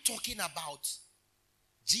are you talking about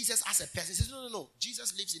Jesus as a person? He says, no.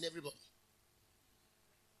 Jesus lives in everybody.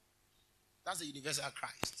 That's the universal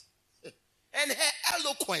Christ. And her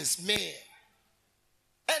eloquence, man.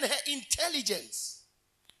 And her intelligence.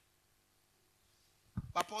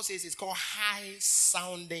 But Paul says it's called high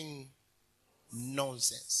sounding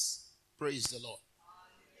nonsense. Praise the Lord.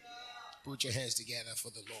 Put your hands together for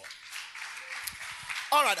the Lord.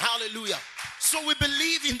 All right, hallelujah. So we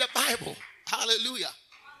believe in the Bible. Hallelujah.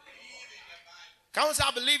 Come on, say,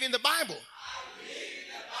 I believe in the Bible.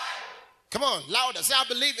 Come on, louder. Say, I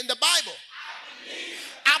believe in the Bible.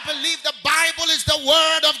 I believe the Bible is the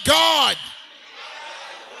word of God.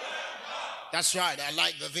 That's right. I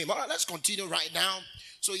like the theme. All right, let's continue right now.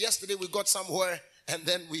 So yesterday we got somewhere and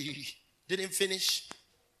then we didn't finish.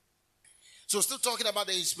 So still talking about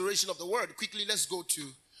the inspiration of the word. Quickly, let's go to,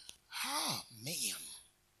 man.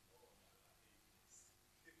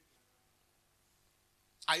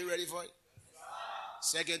 Are you ready for it?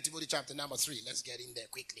 2 Timothy chapter number 3. Let's get in there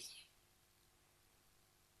quickly.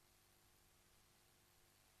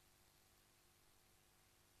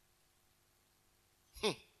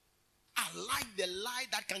 I like the lie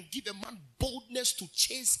that can give a man boldness to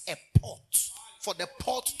chase a pot, for the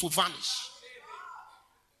pot to vanish.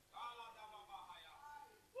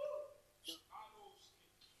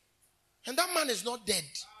 And that man is not dead.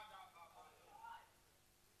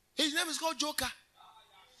 His name is called Joker.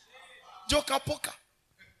 Joker Poker.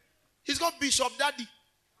 He's got Bishop Daddy.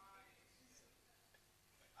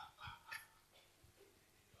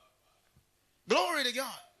 Glory to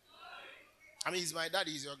God. I mean, he's my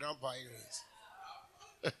daddy, he's your grandpa anyways.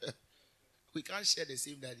 We can't share the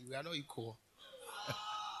same daddy. We are not equal.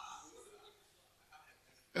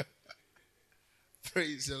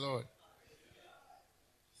 Praise the Lord.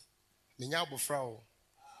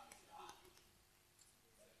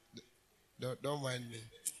 Don't mind me.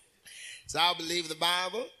 So I believe the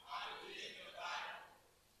Bible.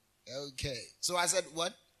 Okay. So I said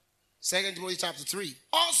what? 2 Timothy chapter 3.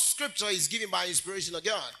 All scripture is given by inspiration of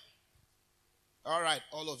God. All right.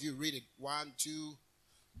 All of you read it. 1, 2,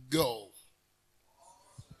 go.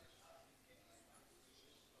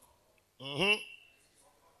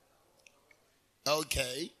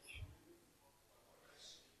 Okay.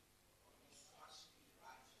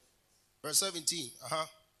 Verse 17.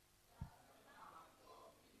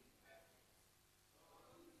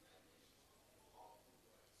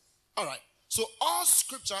 All right. So all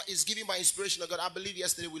scripture is given by inspiration of God. I believe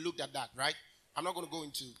yesterday we looked at that, right? I'm not going to go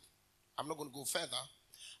further.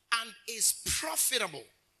 And is profitable.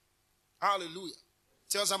 Hallelujah.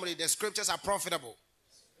 Tell somebody the scriptures are profitable.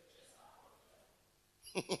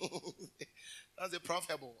 That's a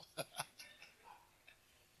profitable.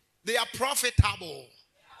 They are profitable.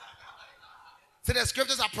 So the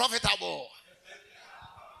scriptures are profitable.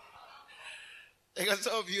 Because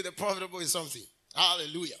some of you, the profitable is something.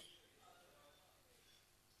 Hallelujah.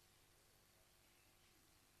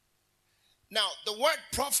 Now, the word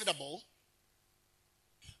profitable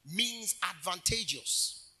means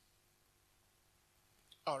advantageous.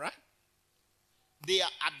 All right? They are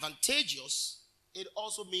advantageous. It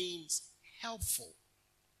also means helpful.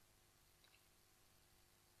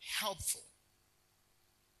 Helpful.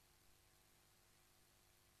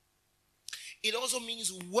 It also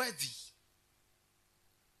means worthy.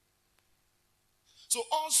 So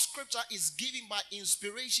all scripture is given by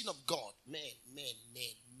inspiration of God. Man.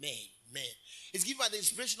 It's given by the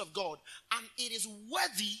inspiration of God, and it is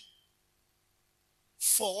worthy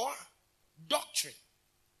for doctrine.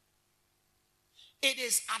 It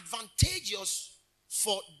is advantageous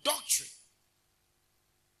for doctrine.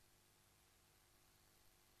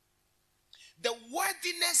 The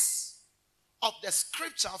worthiness of the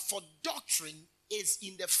scripture for doctrine is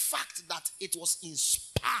in the fact that it was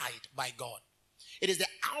inspired by God. It is the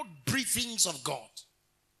outbreathings of God.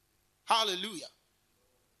 Hallelujah.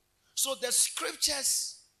 So the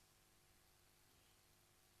scriptures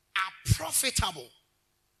are profitable.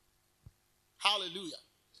 Hallelujah.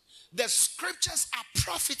 The scriptures are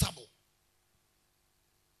profitable.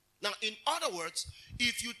 Now, in other words,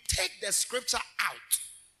 if you take the scripture out,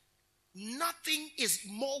 nothing is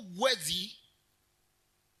more worthy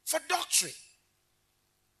for doctrine.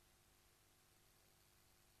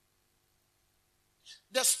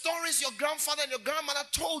 The stories your grandfather and your grandmother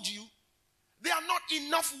told you, they are not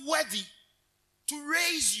enough worthy to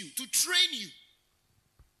raise you, to train you.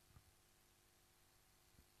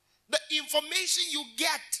 The information you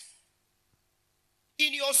get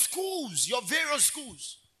in your schools, your various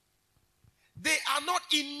schools, they are not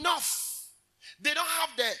enough. They don't have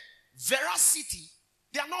the veracity.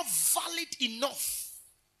 They are not valid enough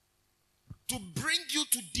to bring you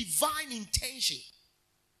to divine intention.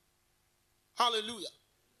 Hallelujah.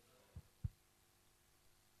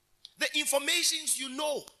 The informations you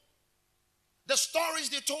know, the stories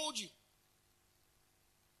they told you.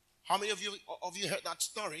 How many of you heard that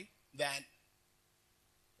story that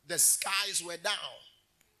the skies were down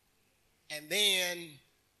and then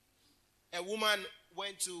a woman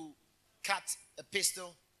went to cut a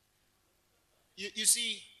pistol? You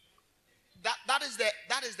see, that is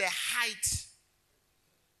the height.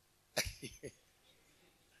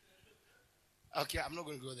 Okay, I'm not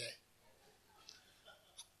going to go there.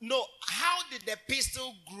 No, how did the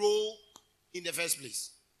pistol grow in the first place?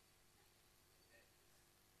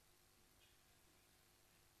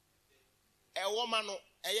 A woman,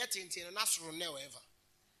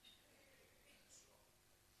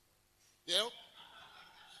 you know?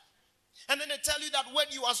 And then they tell you that when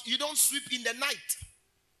you don't sweep in the night,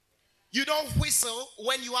 you don't whistle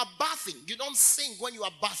when you are bathing, you don't sing when you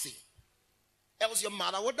are bathing, else your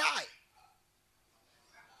mother will die.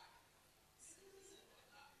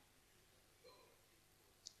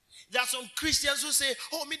 There are some Christians who say,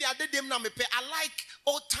 oh, me, I did them now. I like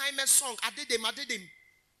old timer song. I did them.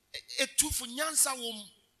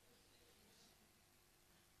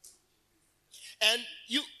 And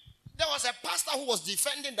there was a pastor who was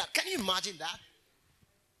defending that. Can you imagine that?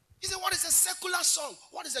 He said, what is a secular song?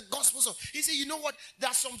 What is a gospel song? He said, you know what? There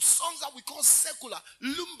are some songs that we call secular.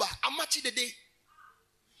 Lumba, Amachi Dede,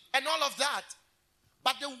 and all of that.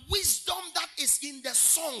 But the wisdom that is in the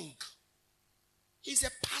song, he's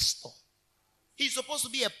a pastor. He's supposed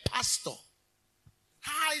to be a pastor.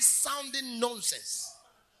 High sounding nonsense.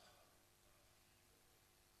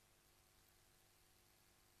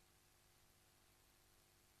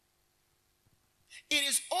 It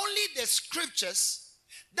is only the scriptures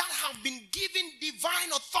that have been given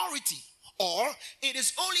divine authority, or it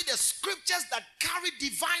is only the scriptures that carry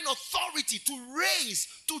divine authority to raise,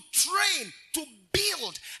 to train, to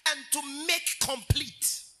build, and to make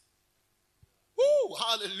complete. Woo,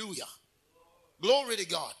 hallelujah. Glory to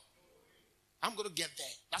God. I'm going to get there.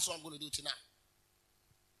 That's what I'm going to do tonight.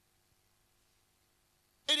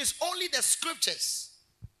 It is only the scriptures.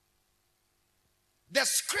 The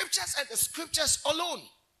scriptures and the scriptures alone.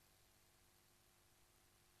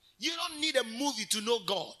 You don't need a movie to know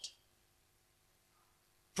God.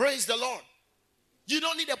 Praise the Lord. You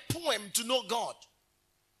don't need a poem to know God.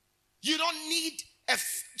 You don't need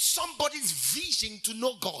somebody's vision to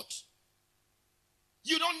know God.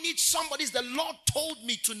 You don't need somebody's, the Lord told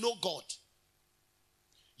me to know God.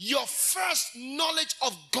 Your first knowledge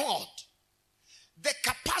of God, the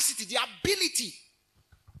capacity, the ability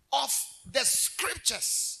of the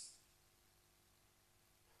scriptures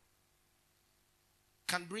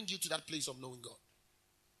can bring you to that place of knowing God.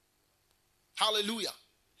 Hallelujah.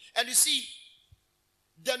 And you see,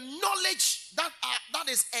 the knowledge that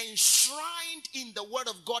is enshrined in the word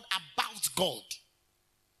of God about God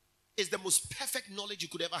is the most perfect knowledge you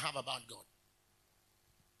could ever have about God.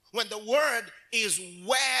 When the word is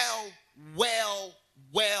well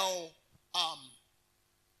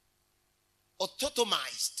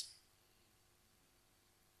autotomized.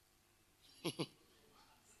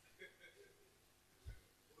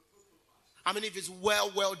 I mean, if it's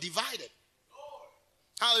well divided.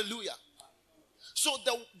 Hallelujah. So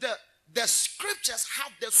the scriptures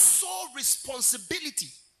have the sole responsibility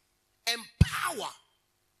and power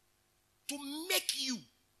to make you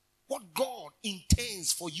what God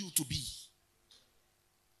intends for you to be.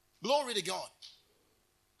 Glory to God.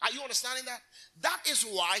 Are you understanding that? That is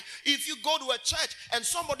why if you go to a church and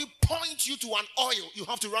somebody points you to an oil, you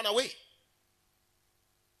have to run away.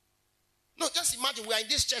 No, just imagine we are in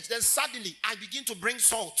this church, then suddenly I begin to bring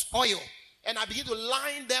salt, oil, and I begin to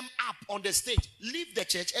line them up on the stage. Leave the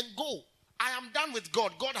church and go. I am done with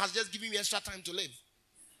God. God has just given me extra time to live.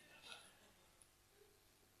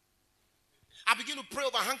 I begin to pray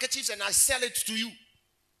over handkerchiefs and I sell it to you.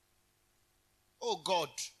 Oh God.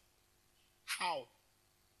 How?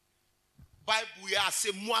 Bible we are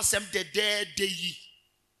say muasem de yi.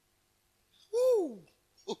 Woo.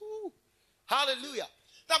 Hallelujah.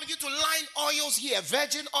 Now begin to line oils here,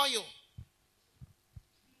 virgin oil.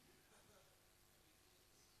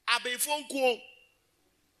 Abefonko.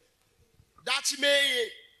 That's me.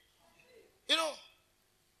 You know,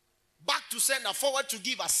 back to sender, forward to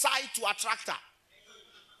give, aside to attractor.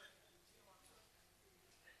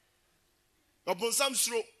 Obonsam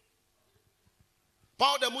Sro.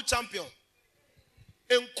 Power the Mu champion.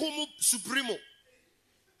 Nkumu Supremo.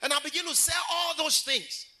 And I begin to say all those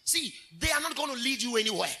things. See, they are not going to lead you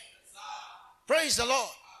anywhere. Praise the Lord.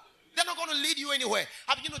 They're not going to lead you anywhere.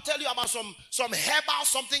 I begin to tell you about some herbal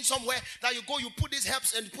something somewhere that you go, you put these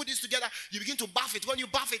herbs and put this together, you begin to bath it. When you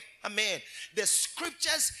bath it, amen. The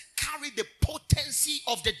scriptures carry the potency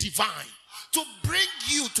of the divine to bring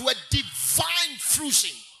you to a divine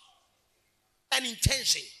fruition and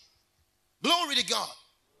intention. Glory to God.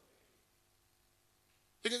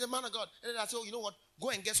 Because the man of God, and then I told you know what? Go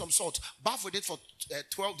and get some salt. Bath with it for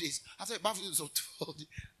 12 days. After bath with it for 12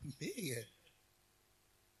 days. Man.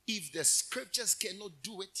 If the scriptures cannot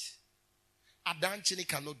do it, Adanchini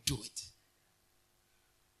cannot do it.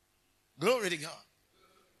 Glory to God.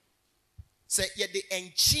 Say, yet the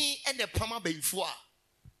enchi and the pama before.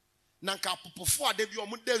 Nanka popofo de bi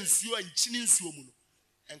omo da nsuo enchini nsuo mu no.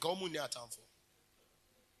 Enka omo ni atamfo.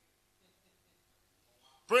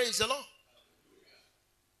 Praise the Lord.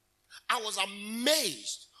 I was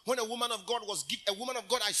amazed when a woman of God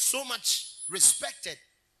I so much respected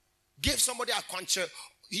gave somebody a quencher.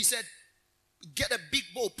 He said, get a big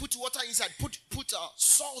bowl, put water inside, put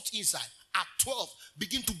salt inside. At 12,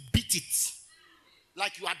 begin to beat it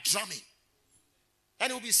like you are drumming.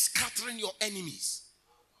 And it will be scattering your enemies.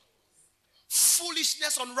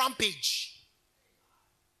 Foolishness on rampage.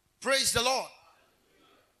 Praise the Lord.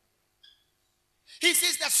 He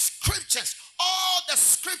says the scriptures, all the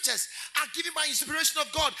scriptures are given by inspiration of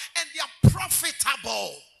God and they are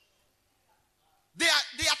profitable.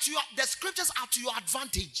 The scriptures are to your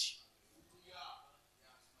advantage.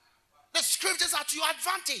 The scriptures are to your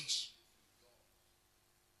advantage.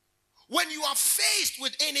 When you are faced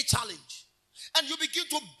with any challenge and you begin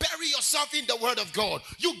to bury yourself in the word of God,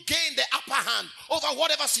 you gain the upper hand over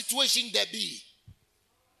whatever situation there be.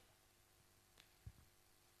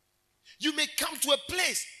 You may come to a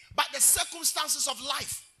place by the circumstances of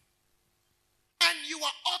life and you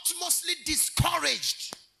are utmostly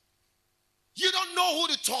discouraged. You don't know who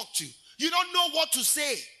to talk to. You don't know what to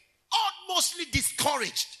say. Utmostly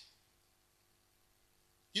discouraged.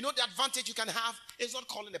 You know the advantage you can have is not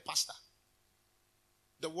calling a pastor.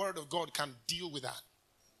 The word of God can deal with that.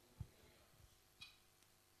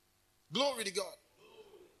 Glory to God.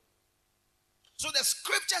 So the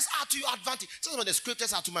scriptures are to your advantage. Tell someone the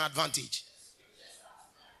scriptures are to my advantage.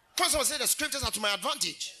 Come on, someone say the scriptures are to my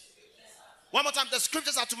advantage. One more time, the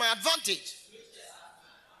scriptures are to my advantage.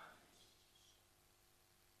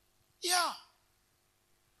 Yeah.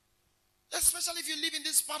 Especially if you live in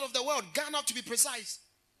this part of the world, Ghana to be precise.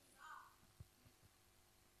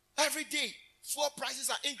 Every day, fuel prices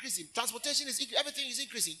are increasing. Transportation is increasing. Everything is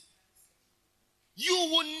increasing. You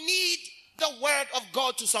will need the word of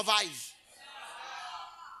God to survive.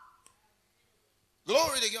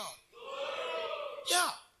 Glory to God. Yeah.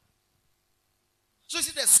 So you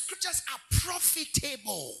see, the scriptures are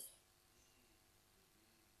profitable.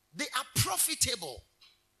 They are profitable.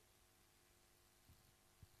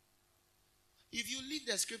 If you leave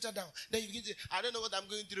the scripture down, then you begin to say, I don't know what I'm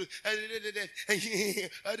going through.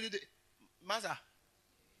 Master,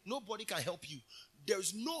 nobody can help you. There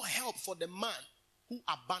is no help for the man who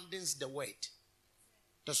abandons the word.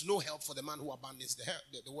 There's no help for the man who abandons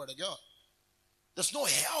the word of God. There's no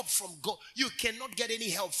help from God. You cannot get any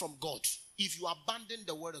help from God if you abandon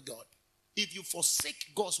the word of God. If you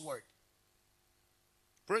forsake God's word.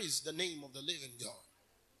 Praise the name of the living God.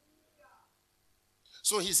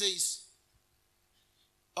 So he says,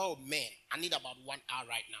 oh man, I need about 1 hour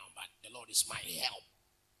right now, but the Lord is my help.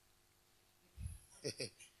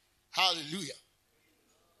 Hallelujah.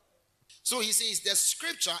 So he says the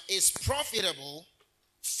scripture is profitable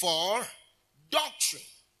for doctrine.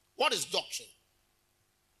 What is doctrine?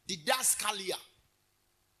 Didaskalia.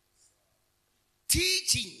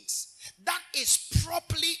 Teachings that is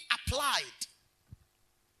properly applied.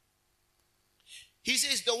 He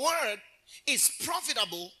says the word is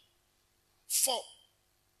profitable for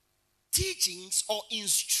teachings or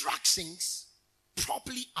instructions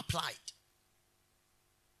properly applied.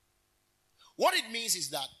 What it means is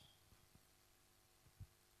that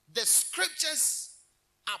The scriptures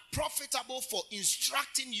are profitable for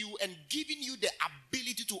instructing you and giving you the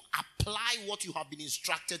ability to apply what you have been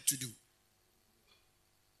instructed to do.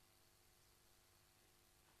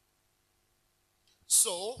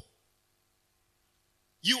 So,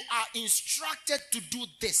 you are instructed to do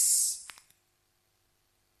this.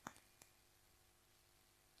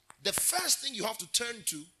 The first thing you have to turn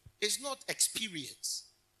to is not experience.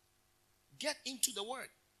 Get into the word.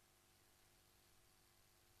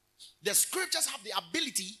 The scriptures have the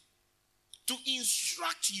ability to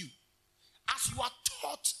instruct you. As you are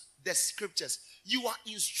taught the scriptures, you are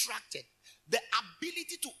instructed. The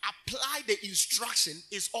ability to apply the instruction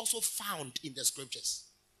is also found in the scriptures.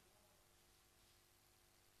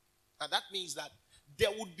 And that means that there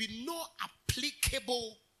would be no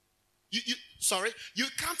applicable, you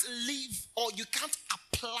can't live or you can't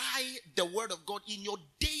apply the word of God in your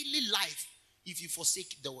daily life if you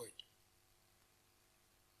forsake the word.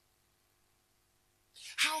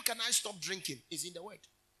 How can I stop drinking? Is in the word.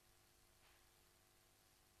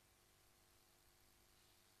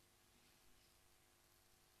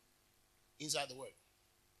 Inside the word.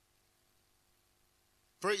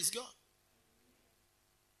 Praise God.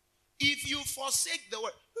 If you forsake the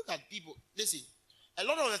word, look at people. Listen, a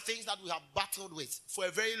lot of the things that we have battled with for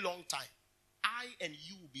a very long time, I and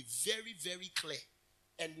you will be very, very clear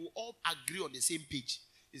and we'll all agree on the same page,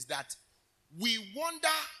 is that we wonder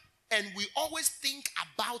and we always think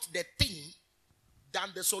about the thing than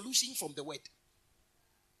the solution from the word.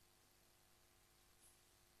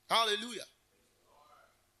 Hallelujah.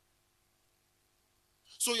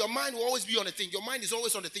 So your mind will always be on the thing. Your mind is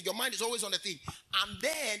always on the thing. Your mind is always on the thing. And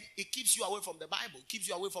then it keeps you away from the Bible. It keeps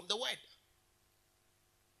you away from the word.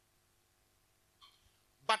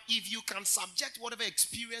 But if you can subject whatever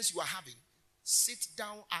experience you are having, sit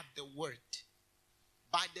down at the word.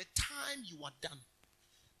 By the time you are done,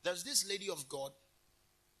 there's this lady of God,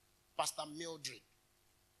 Pastor Mildred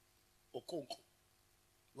Okonkwo,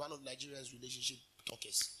 one of Nigeria's relationship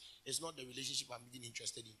talkers. It's not the relationship I'm even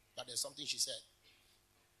interested in, but there's something she said.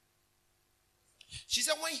 She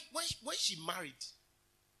said when she married,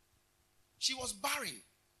 she was barren.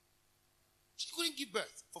 She couldn't give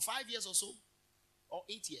birth for 5 years or so, or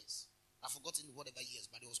 8 years. I've forgotten whatever years,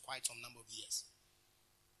 but it was quite some number of years.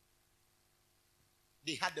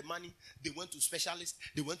 They had the money. They went to specialists.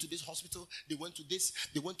 They went to this hospital. They went to this.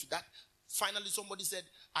 They went to that. Finally, somebody said,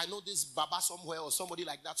 I know this Baba somewhere or somebody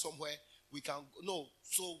like that somewhere. We can no.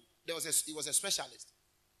 So it was a specialist.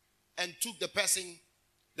 And took the person.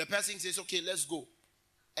 The person says, okay, let's go.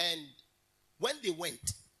 And when they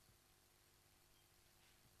went,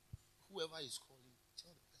 whoever is calling,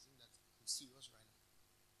 tell the person that I'm serious right now.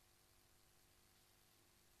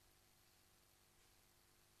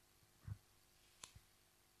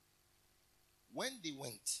 When they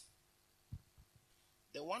went,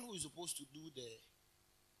 the one who is supposed to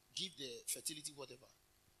give the fertility, whatever,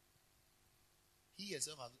 he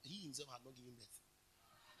himself had not given birth.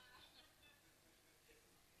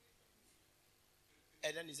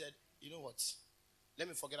 And then he said, you know what? Let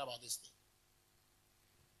me forget about this thing.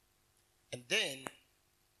 And then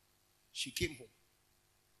she came home.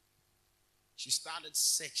 She started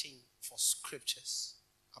searching for scriptures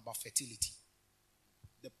about fertility.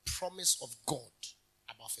 The promise of God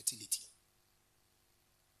about fertility.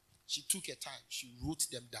 She took her time. She wrote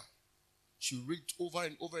them down. She read over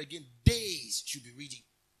and over again. Days she'll be reading.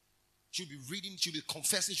 She'll be reading. She'll be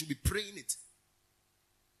confessing. She'll be praying it.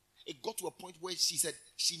 It got to a point where she said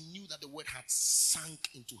she knew that the word had sunk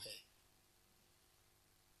into her.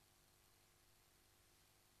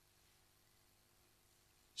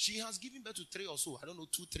 She has given birth to 3 or so. I don't know,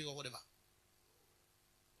 2, 3 or whatever.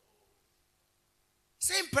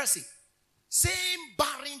 Same person. Same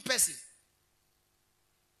barren person.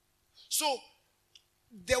 So,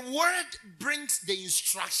 the word brings the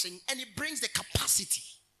instruction and it brings the capacity.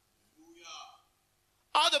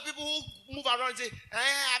 All the people who move around and say,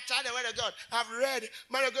 I've tried the word of God. I've read.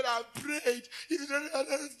 Man of God, I've prayed. You don't have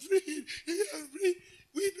prayed. You have prayed.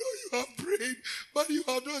 We know you have prayed, but you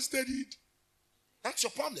have not studied. That's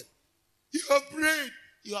your problem. You have prayed.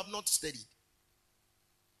 You have not studied.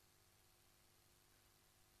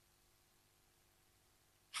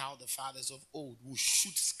 How the fathers of old will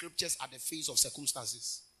shoot scriptures at the face of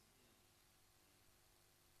circumstances.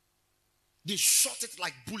 They shot it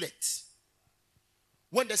like bullets.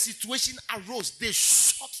 When the situation arose, they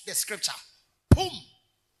shot the scripture. Boom!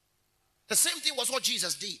 The same thing was what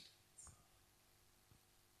Jesus did.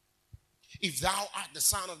 If thou art the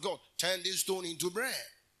Son of God, turn this stone into bread.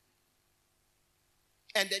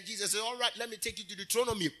 And then Jesus said, all right, let me take you to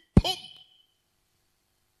Deuteronomy. Boom!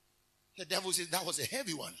 The devil says that was a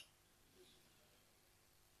heavy one.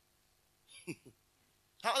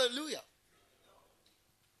 Hallelujah.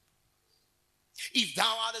 If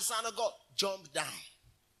thou art the Son of God, jump down.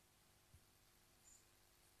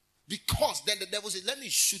 Because then the devil says, let me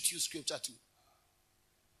shoot you scripture too.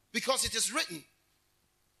 Because it is written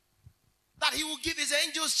that he will give his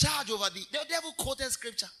angels charge over thee. The devil quoted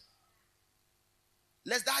scripture.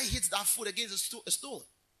 Lest thou hit that foot against a stone.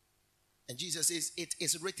 And Jesus says, it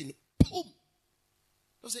is written. Boom.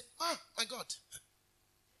 They'll say, oh my God.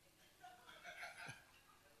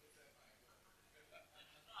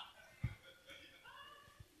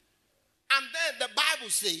 And then the Bible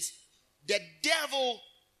says, the devil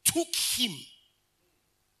took him.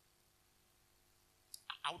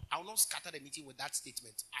 I will not scatter the meeting with that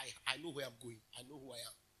statement. I know where I'm going. I know who I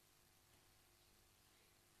am.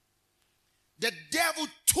 The devil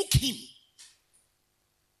took him.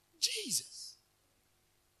 Jesus.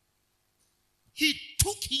 He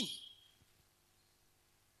took him.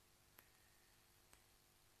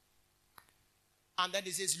 And then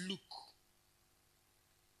he says, look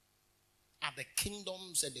at the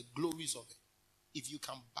kingdoms and the glories of it. If you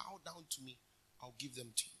can bow down to me, I'll give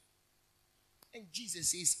them to you. And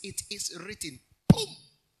Jesus says, it is written. Boom.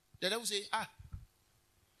 The devil say,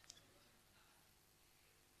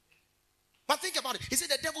 But think about it. He said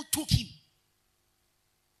the devil took him.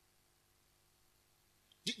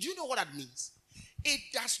 Do you know what that means? It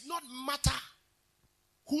does not matter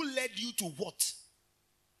who led you to what.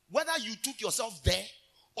 Whether you took yourself there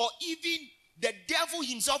or even the devil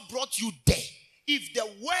himself brought you there. If the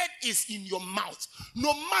word is in your mouth,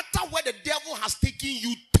 no matter where the devil has taken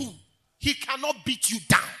you to, he cannot beat you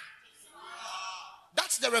down.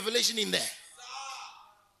 That's the revelation in there.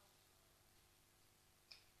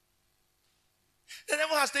 The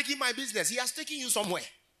devil has taken my business. He has taken you somewhere.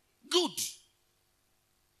 Good.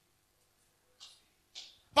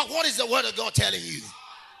 But what is the word of God telling you?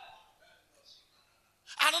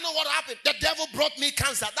 I don't know what happened. The devil brought me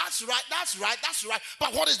cancer. That's right, that's right, that's right.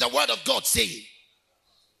 But what is the word of God saying?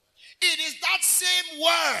 It is that same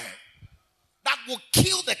word that will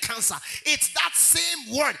kill the cancer. It's that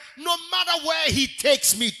same word, no matter where he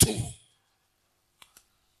takes me to.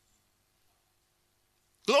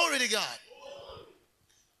 Glory to God.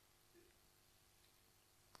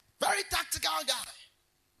 Very tactical guy.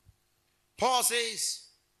 Paul says,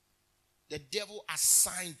 the devil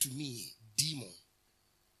assigned to me, demon,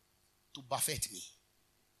 to buffet me.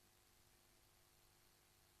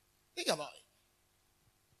 Think about it.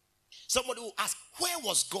 Somebody will ask, where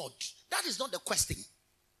was God? That is not the question.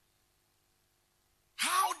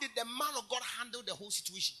 How did the man of God handle the whole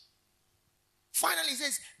situation? Finally, he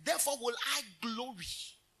says, therefore will I glory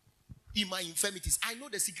in my infirmities. I know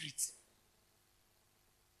the secret.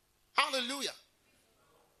 Hallelujah.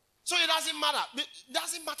 So it doesn't matter. It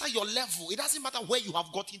doesn't matter your level. It doesn't matter where you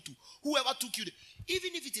have gotten to. Whoever took you there.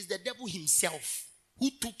 Even if it is the devil himself who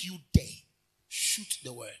took you there, shoot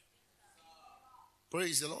the word.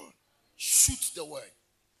 Praise the Lord. Shoot the word.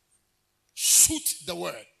 Shoot the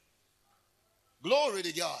word. Glory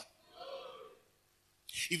to God.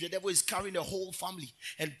 If the devil is carrying a whole family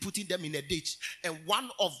and putting them in a ditch, and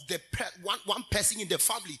one person in the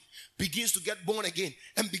family begins to get born again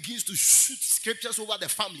and begins to shoot scriptures over the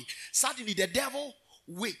family, suddenly the devil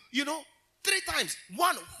will, 3 times.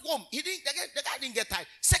 One, home. The guy didn't get tired.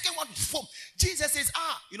 Second one, home. Jesus says,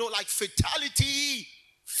 like fatality,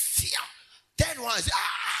 fear. Third one is,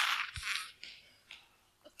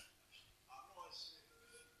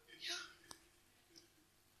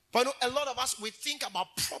 But a lot of us, we think about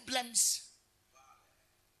problems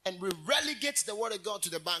and we relegate the word of God to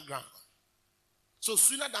the background. So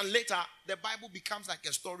sooner than later, the Bible becomes like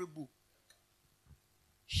a storybook,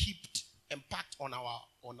 heaped and packed on our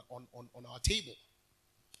table.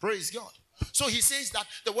 Praise God. So he says that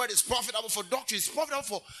the word is profitable for doctrine, it's profitable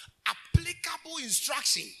for applicable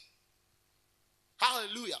instruction.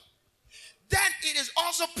 Hallelujah. Then it is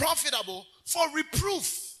also profitable for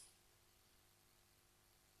reproof.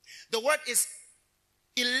 The word is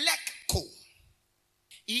elegcho.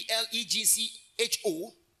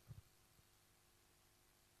 E-L-E-G-C-H-O.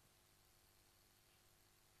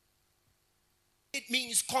 It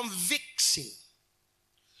means conviction.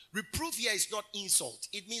 Reproof here is not insult.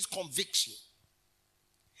 It means conviction.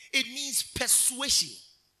 It means persuasion.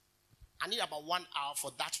 I need about 1 hour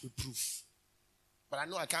for that reproof. But I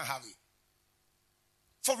know I can't have it.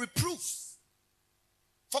 For reproof.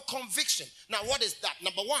 For conviction. Now what is that?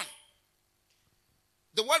 Number 1.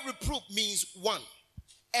 The word reproof means 1.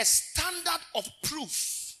 A standard of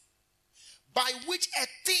proof by which a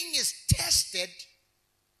thing is tested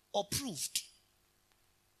or proved.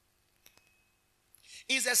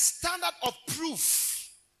 is a standard of proof.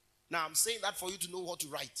 Now I'm saying that for you to know what to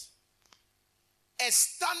write. A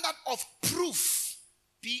standard of proof.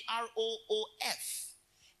 P-R-O-O-F.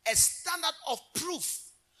 A standard of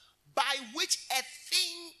proof by which a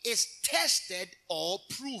thing is tested or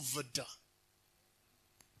proved.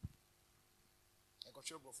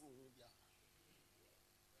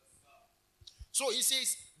 So he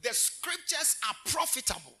says the scriptures are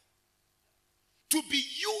profitable to be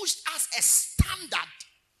used as a standard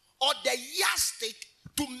or the yardstick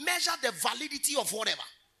to measure the validity of whatever.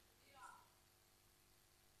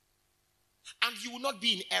 And you will not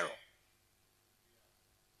be in error.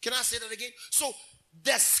 Can I say that again? So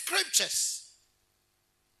the scriptures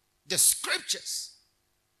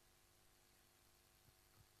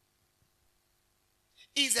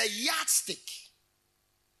is a yardstick,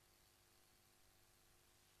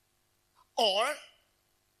 or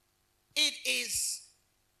it is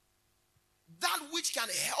that which can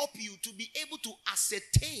help you to be able to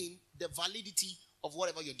ascertain the validity of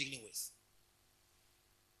whatever you're dealing with.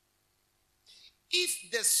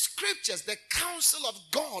 If the scriptures, the counsel of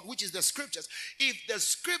God, which is the scriptures, if the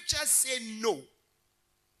scriptures say no,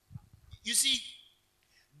 you see,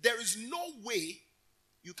 there is no way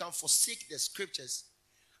you can forsake the scriptures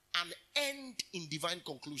and end in divine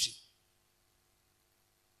conclusion.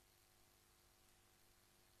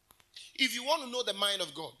 If you want to know the mind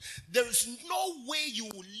of God, there is no way you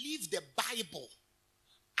will leave the Bible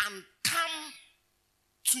and come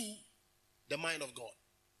to the mind of God.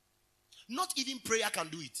 Not even prayer can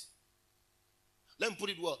do it. Let me put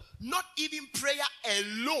it well. Not even prayer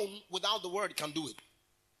alone without the word can do it.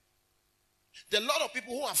 There are a lot of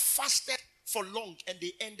people who have fasted for long and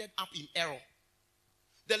they ended up in error.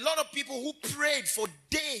 There are a lot of people who prayed for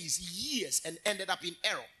days, years, and ended up in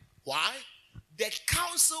error. Why? The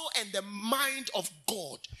counsel and the mind of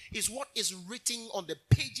God is what is written on the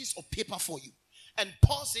pages of paper for you. And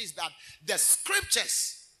Paul says that the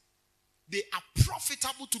scriptures, they are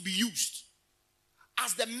profitable to be used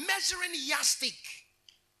as the measuring yardstick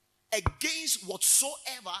against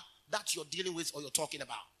whatsoever that you're dealing with or you're talking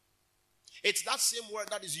about. It's that same word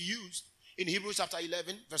that is used in Hebrews chapter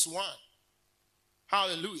 11 verse 1.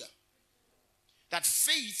 Hallelujah. That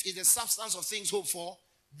faith is the substance of things hoped for,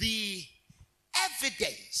 the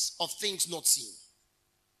evidence of things not seen.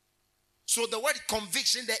 So the word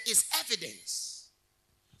conviction, there is evidence.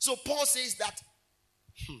 So Paul says that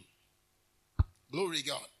glory to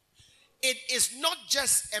God, it is not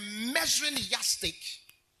just a measuring yardstick,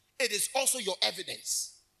 it is also your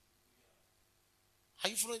evidence. Are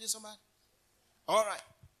you following this, somebody? All right.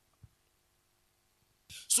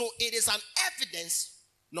 So it is an evidence,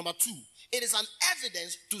 number two, it is an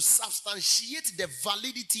evidence to substantiate the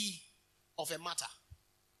validity of a matter.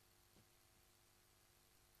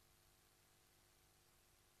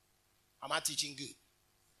 Am I teaching good?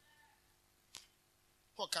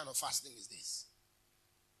 What kind of fasting is this?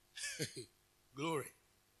 Glory.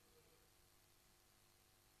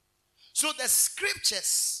 So the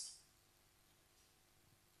scriptures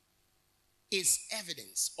is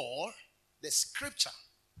evidence, or the scripture,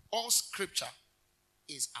 all scripture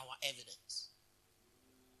is our evidence.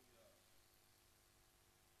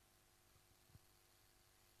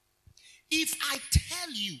 If I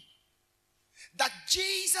tell you that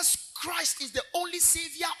Jesus Christ is the only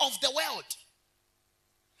Savior of the world,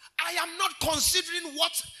 I am not considering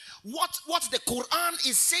what the Quran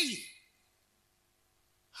is saying.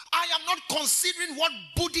 I am not considering what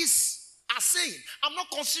Buddhists are saying. I'm not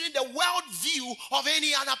considering the world view of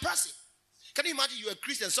any other person. Can you imagine you're a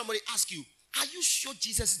Christian, somebody asks you, are you sure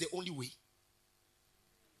Jesus is the only way?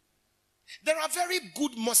 There are very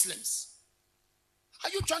good Muslims. Are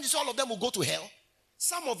you trying to say all of them will go to hell?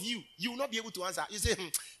 Some of you will not be able to answer. You say,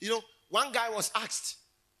 one guy was asked,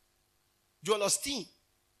 Joel Osteen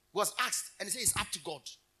was asked, and he said it's up to God.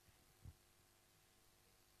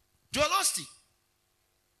 Joel Osteen.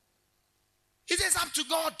 He says up to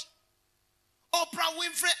God. Oprah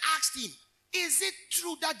Winfrey asked him, is it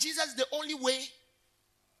true that Jesus is the only way?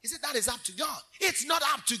 He said that is up to God. It's not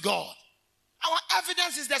up to God. Our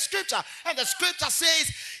evidence is the scripture. And the scripture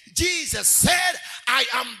says, Jesus said, I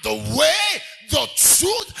am the way, the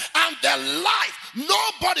truth, and the life.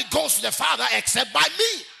 Nobody goes to the Father except by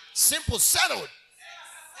me. Simple, settled.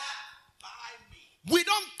 We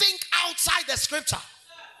don't think outside the scripture.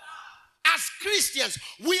 As Christians,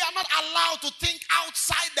 we are not allowed to think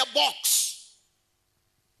outside the box.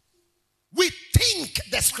 We think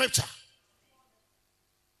the scripture.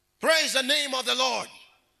 Praise the name of the Lord.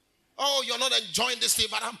 Oh, you're not enjoying this thing,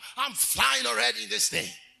 but I'm flying already in this thing.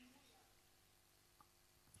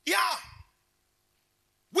 Yeah.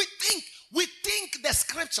 We think We think the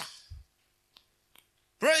scripture.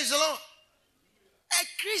 Praise the Lord.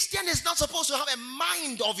 A Christian is not supposed to have a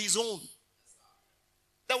mind of his own.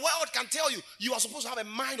 The world can tell you, you are supposed to have a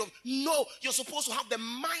mind of, no, you're supposed to have the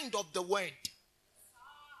mind of the word.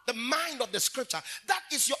 The mind of the scripture. That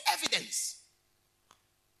is your evidence.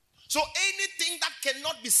 So anything that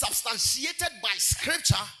cannot be substantiated by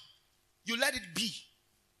scripture, you let it be.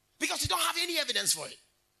 Because you don't have any evidence for it.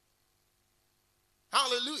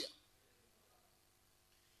 Hallelujah.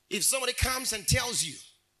 If somebody comes and tells you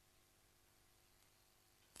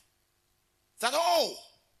that, oh,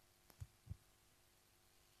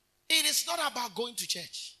 it is not about going to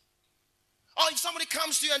church. Or if somebody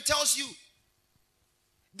comes to you and tells you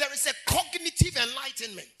there is a cognitive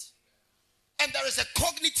enlightenment and there is a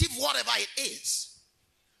cognitive whatever it is,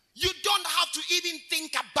 you don't have to even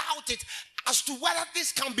think about it as to whether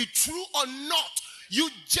this can be true or not. You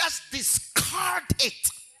just discard it.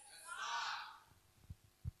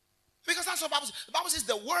 Because that's what the Bible says. The Bible says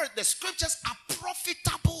the word, the scriptures are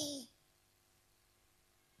profitable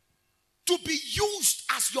to be used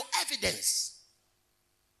as your evidence.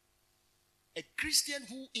 A Christian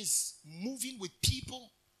who is moving with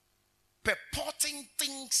people, purporting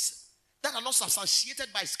things that are not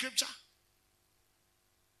substantiated by scripture,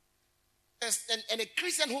 and a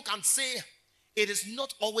Christian who can say it is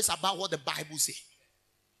not always about what the Bible says.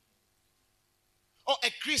 Or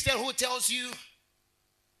a Christian who tells you,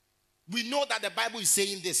 we know that the Bible is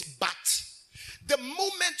saying this, but the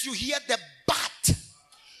moment you hear the but,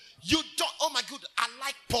 you don't, oh my God, I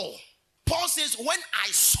like Paul. Paul says, when I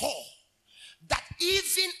saw that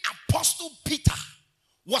even Apostle Peter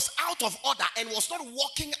was out of order and was not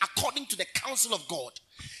walking according to the counsel of God,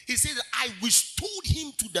 he says, I withstood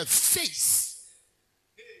him to the face.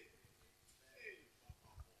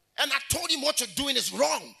 And I told him what you're doing is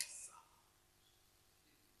wrong.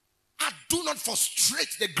 I do not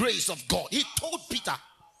frustrate the grace of God. He told Peter,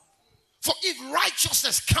 for if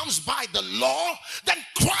righteousness comes by the law, then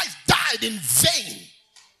Christ died in vain.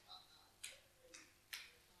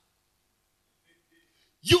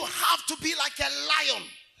 You have to be like a lion.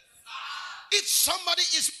 If somebody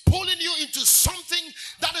is pulling you into something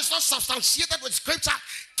that is not substantiated with scripture,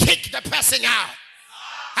 kick the person out.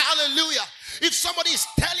 Hallelujah. If somebody is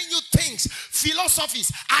telling you things,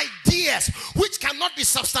 philosophies, ideas, which cannot be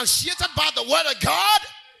substantiated by the word of God,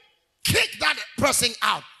 kick that person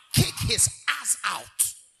out. Kick his ass out.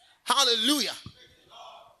 Hallelujah.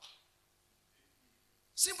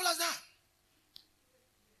 Simple as that.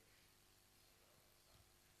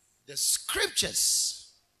 The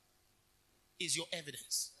scriptures is your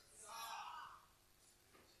evidence.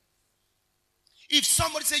 If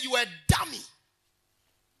somebody say you are a dummy,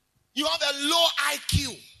 you have a low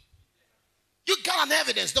IQ, you got an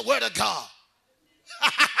evidence, the word of God.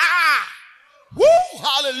 Woo,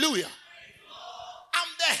 hallelujah. I'm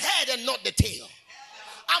the head and not the tail.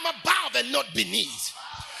 I'm above and not beneath.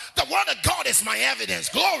 The word of God is my evidence.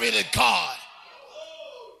 Glory to God.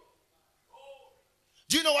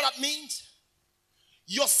 Do you know what that means?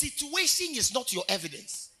 Your situation is not your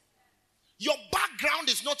evidence. Your background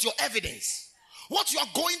is not your evidence. What you are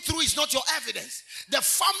going through is not your evidence. The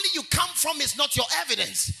family you come from is not your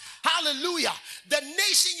evidence. Hallelujah. The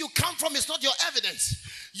nation you come from is not your evidence.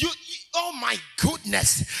 Oh my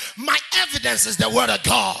goodness. My evidence is the word of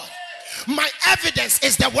God. My evidence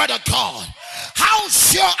is the word of God. How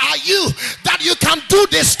sure are you that you can do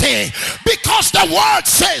this thing? Because the word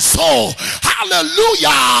says so.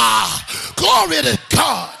 Hallelujah. Glory to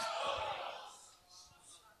God.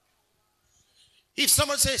 If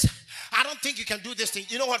someone says, I don't think you can do this thing.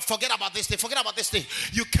 You know what? Forget about this thing. Forget about this thing.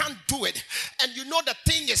 You can't do it. And you know the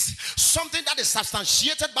thing is something that is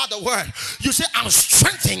substantiated by the word. You say, I'm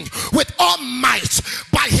strengthened with all might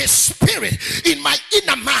by his spirit in my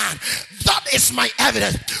inner man. That is my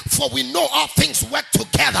evidence. For we know all things work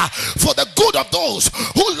together for the good of those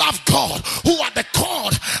who love God, who are the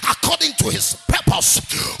called according to his purpose,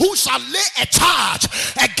 who shall lay a charge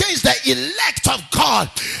against the elect of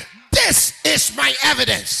God. This is my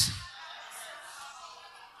evidence.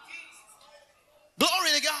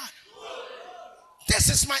 Glory to God. This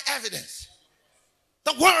is my evidence.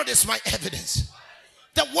 The word is my evidence.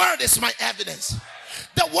 The word is my evidence.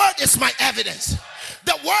 The word is my evidence.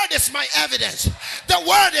 The word is my evidence. The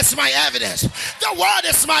word is my evidence. The word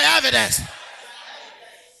is my evidence.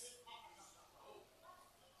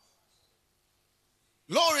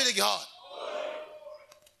 Glory to God.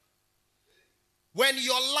 When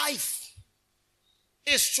your life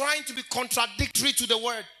is trying to be contradictory to the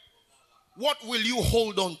word, what will you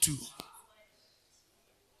hold on to?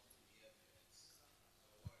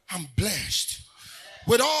 I'm blessed.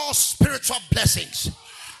 with all spiritual blessings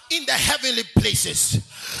in the heavenly places.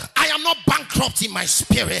 I am not bankrupt in my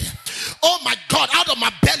spirit. Oh my God, out of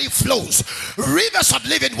my belly flows rivers of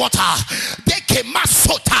living water.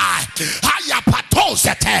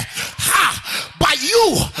 By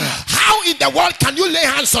you, how in the world can you lay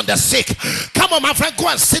hands on the sick? Come on, my friend, go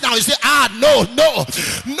and sit down. You say, no.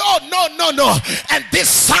 And these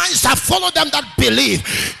signs that follow them that believe.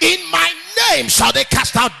 In my name shall they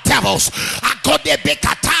cast out devils.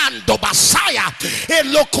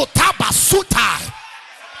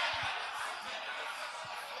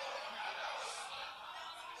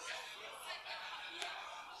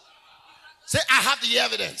 Say, I have the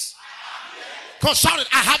evidence. Come shout it,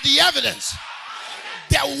 I have the evidence.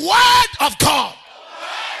 The word of God.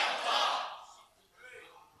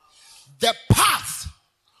 The path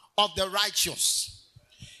of the righteous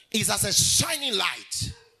is as a shining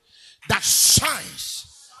light that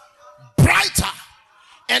shines brighter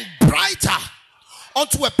and brighter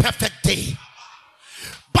unto a perfect day.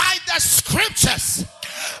 By the scriptures,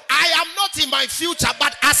 I am not in my future,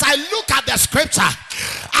 but as I look at the scripture,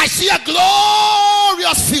 I see a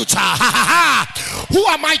glorious future. Who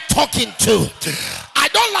am I talking to? I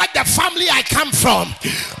don't like the family I come from,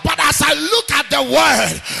 but as I look at the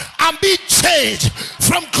word, I'm being changed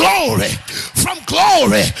from glory, from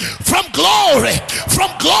glory, from glory,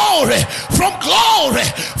 from glory, from glory,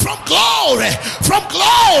 from glory, from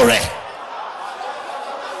glory.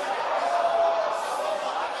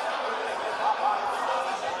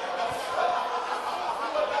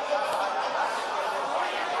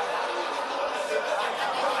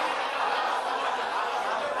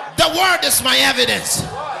 The word is my evidence.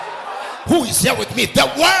 Who is here with me? The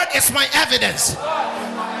word is my evidence.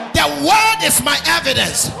 The word is my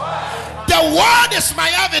evidence. The word is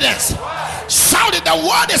my evidence. Shout it, the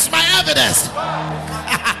word is my evidence.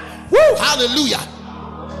 Woo, hallelujah.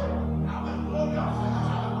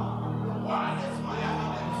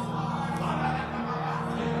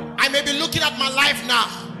 I may be looking at my life now,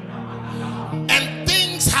 and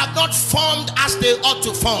things have not formed as they ought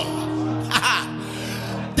to form.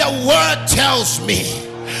 The word tells me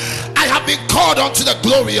I have been called unto the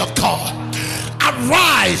glory of God.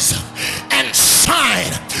 Arise and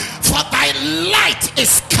shine, for thy light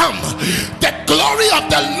is come. The glory of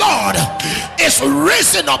the Lord is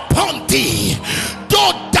risen upon thee.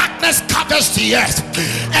 Though darkness covers the earth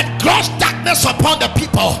and gross darkness upon the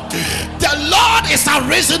people, the Lord is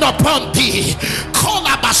arisen upon thee.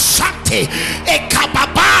 Kolabashante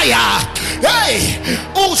ekababaya. Hey,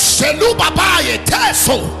 uselubabaye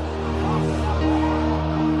teso.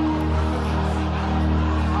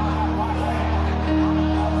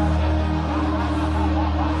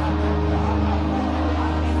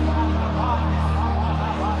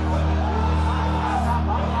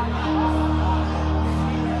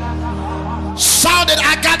 Shouted,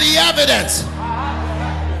 I got the evidence.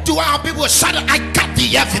 Do our people shout it? I got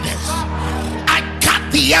the evidence. I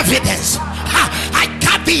got the evidence. I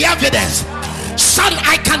got the evidence. Son,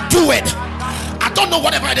 I can do it. I don't know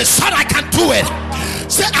whatever it is. Son, I can do it.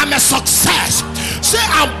 Say, I'm a success. Say,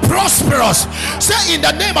 I'm prosperous. Say, in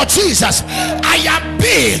the name of Jesus, I am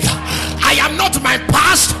big. I am not my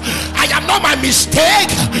past. I am not my mistake.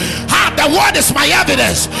 The word is my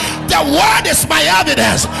evidence. The word is my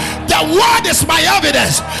evidence. The word is my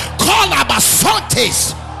evidence. Call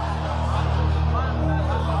abasontes.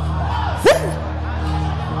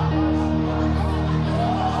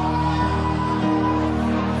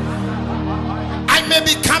 I may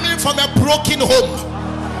be coming from a broken home.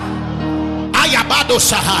 Ayabado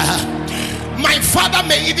Sahara. My father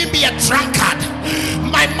may even be a drunkard.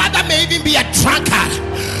 My mother may even be a drunkard.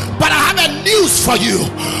 But I have a news for you.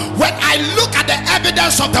 When I look at the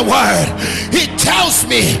evidence of the word, it tells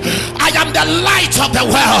me I am the light of the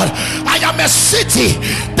world. I am a city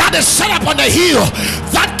that is set up on a hill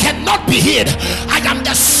that cannot be hid. I am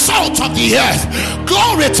the salt of the earth.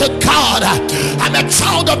 Glory to God. I'm a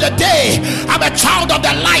child of the day. I'm a child of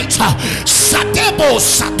the light. Satebo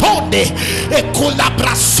Satonde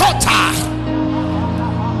Ekulabrasota.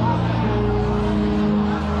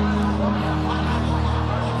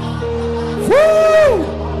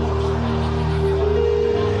 Woo!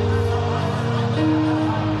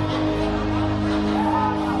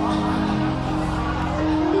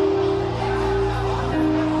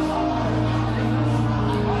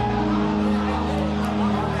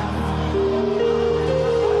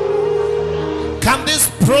 Can this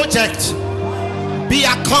project be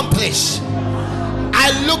accomplished?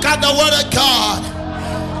 I look at the word of God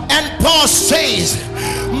And Paul says,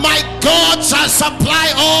 my God shall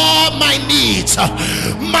supply all my needs.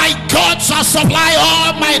 My God shall supply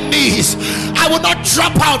all my needs. I will not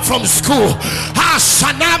drop out from school.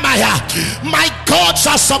 My God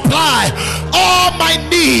shall supply all my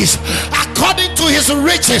needs according to his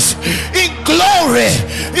riches in glory,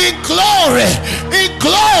 in glory, in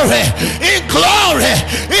glory, in glory,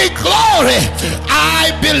 in glory.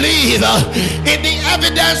 I believe in the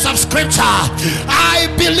evidence of scripture. I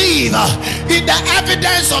believe in the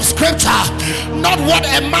evidence of scripture, not what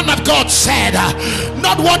a man of God said,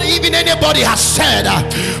 not what even anybody has said,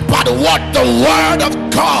 but what the word of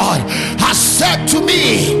God has said to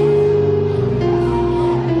me.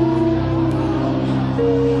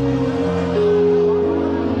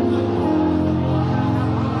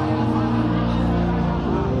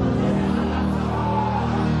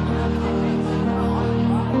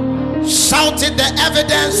 Shouting the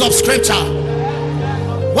evidence of scripture.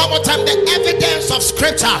 One more time, the evidence of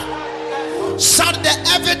scripture. Shout the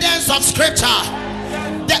evidence of scripture.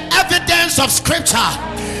 The evidence of scripture.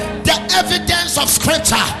 The evidence of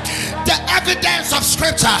scripture. The evidence of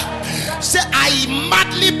scripture. Say, I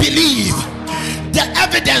madly believe the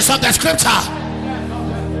evidence of the scripture.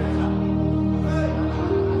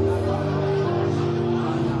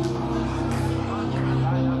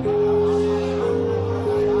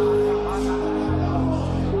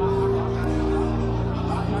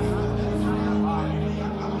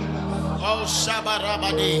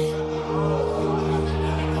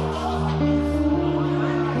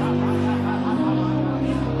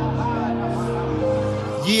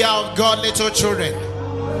 Ye are of God, little children,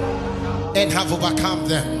 and have overcome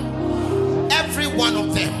them, every one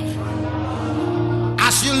of them.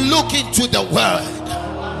 As you look into the world,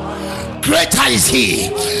 greater is he,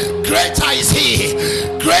 greater is he,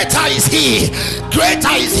 greater is he,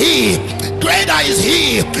 greater is he, greater is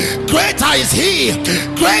he, greater is he,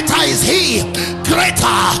 greater is he,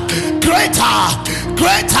 greater, greater,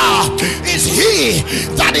 greater is he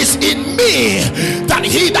that is in me than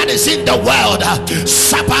he that is in the world.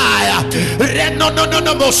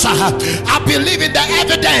 I believe in the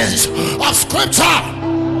evidence of scripture.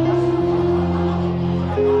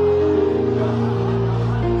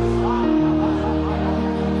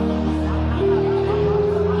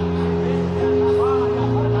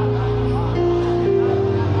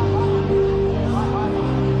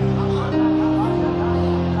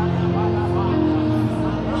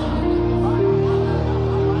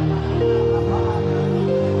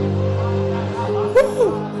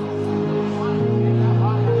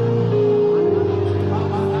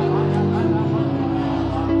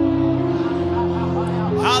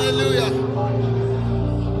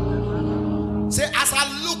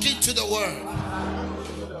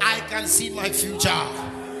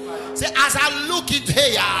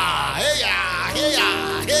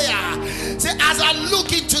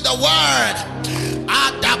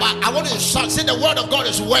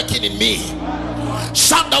 Working in me.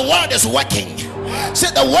 Shout, the word is working.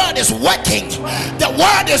 Say, the word is working. The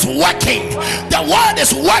word is working. The word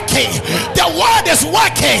is working. The word is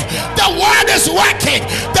working. The word is working.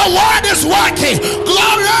 The word is working.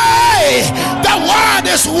 Glory! The word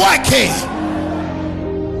is working.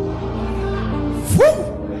 Woo.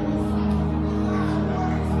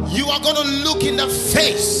 You are going to look in the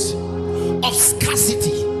face of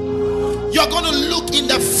scarcity. You're going to look in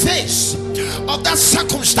the face of that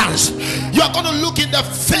circumstance. You're going to look in the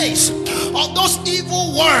face of those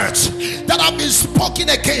evil words that have been spoken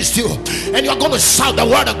against you, and you're going to shout, the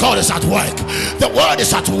word of God is at work. The word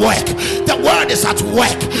is at work. The word is at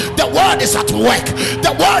work. The word is at work.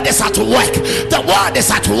 The word is at work. The word is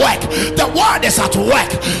at work. The word is at work.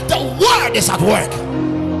 The word is at work.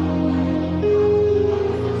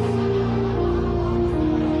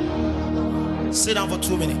 Sit down for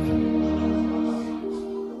 2 minutes.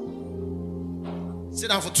 Sit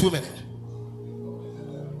down for 2 minutes.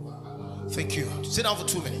 Thank you. Sit down for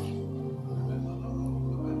 2 minutes.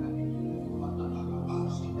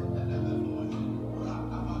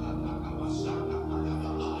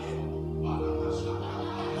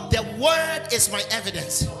 The word is my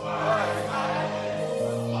evidence. Do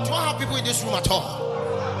I have people in this room at all?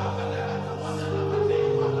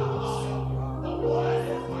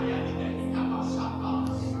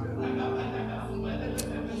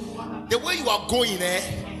 The way you are going there,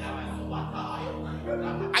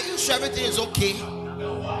 are you sure everything is okay?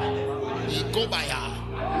 You go by her.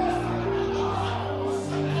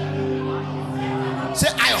 Say,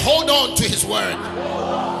 I hold on to his word.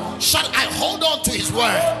 I hold on to his word.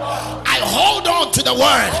 I hold on to the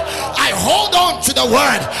word. I hold on to the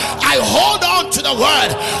word. I hold on to the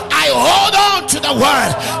word. I hold on to the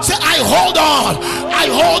word. Say, I hold on. I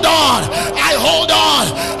hold on. I hold on.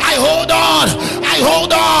 I hold on. I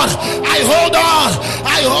hold on. I hold on.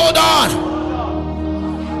 I hold on.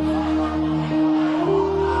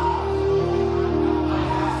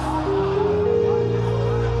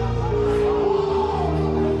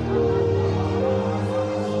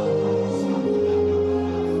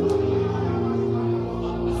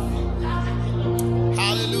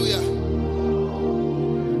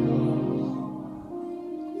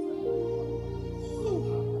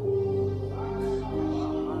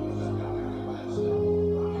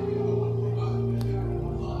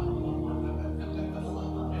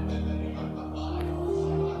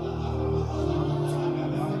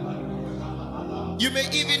 You may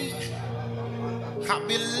even have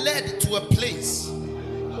been led to a place.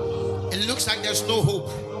 It looks like there's no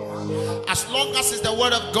hope. As long as it's the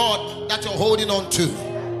word of God that you're holding on to.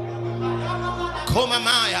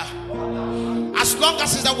 Komamaya. As long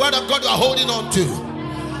as it's the word of God you're holding on to.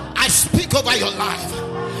 I speak over your life.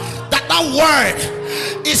 That word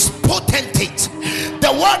is potentate.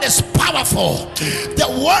 The word is powerful. The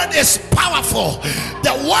word is powerful.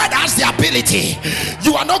 The word has the ability.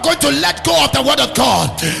 You are not going to let go of the word of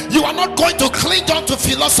God. You are not going to cling on to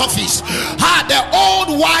philosophies, the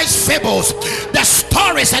old wise fables, the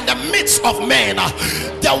stories and the myths of men.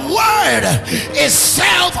 The word is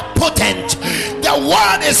self-potent. The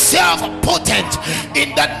word is self-potent.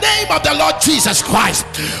 In the name of the Lord Jesus Christ,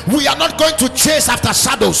 we are not going to chase after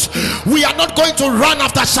shadows. We are not going to run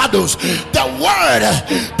after shadows. The word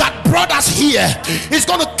that brought us here is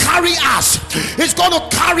going to carry us. It's going to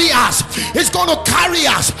carry us. It's going to carry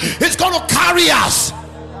us. It's going to carry us.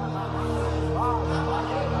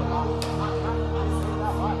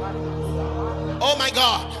 Oh my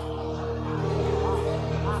God.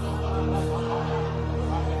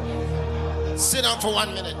 Sit down for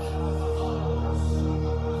 1 minute.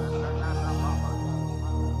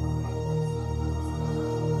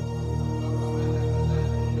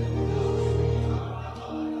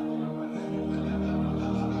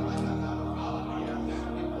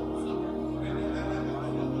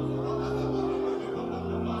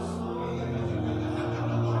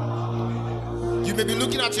 You may be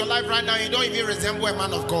looking at your life right now, you don't even resemble a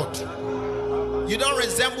man of God. You don't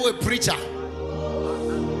resemble a preacher.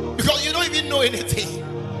 Because you don't even know anything.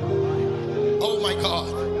 Oh my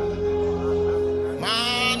God.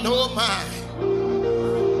 Man, oh my.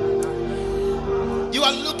 You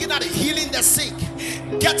are looking at healing the sick,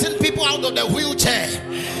 getting people out of the wheelchair.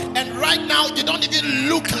 And right now you don't even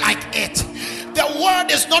look like it. The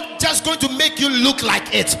word is not just going to make you look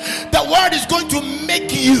like it. The word is going to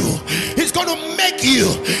make you. It's going to make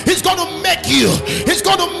you. It's going to make you. It's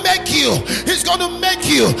going to make you. It's going to make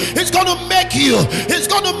you. It's going to make you. It's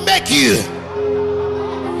going to make you.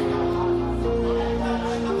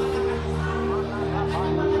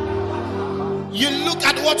 You look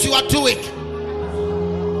at what you are doing,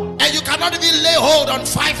 and you cannot even lay hold on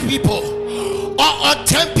 5 people. Or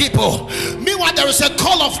 10 people. Meanwhile, there is a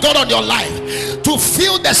call of God on your life to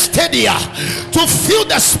fill the stadia, to fill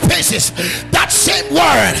the spaces. That same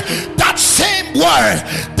word,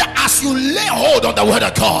 that as you lay hold on the word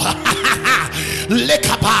of God,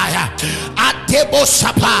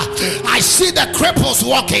 I see the cripples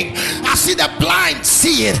walking, I see the blind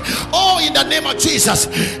seeing. Oh, in the name of Jesus,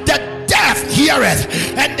 the deaf heareth,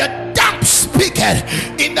 and the dumb speaketh.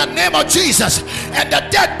 In the name of Jesus, and the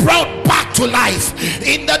dead brought back to life.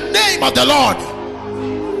 In the name of the Lord.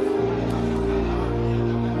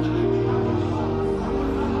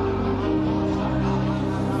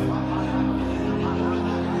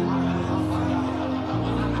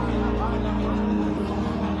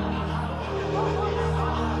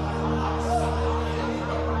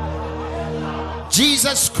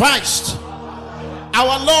 Jesus Christ,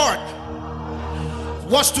 our Lord,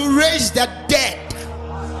 was to raise the dead,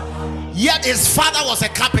 yet his father was a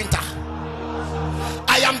carpenter.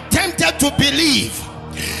 I am tempted to believe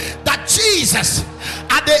that Jesus,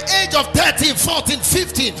 at the age of 13, 14,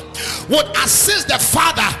 15, would assist the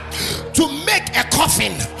father to make a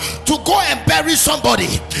coffin to go and bury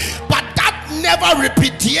somebody, but that never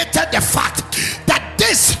repudiated the fact that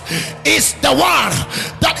this is the one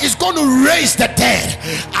that is going to raise the dead.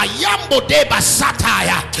 Ayambo deba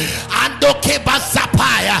sataya, andoke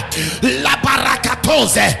bazapaya, la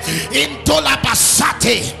barakatoze, intola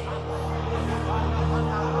basati.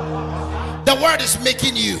 The word is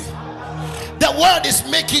making you. The word is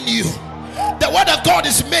making you. The word of God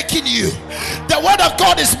is making you. The word of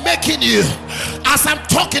God is making you. As I'm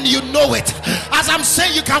talking, you know it. As I'm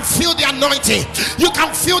saying, you can feel the anointing. You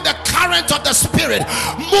can feel the current of the Spirit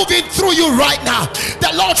moving through you right now.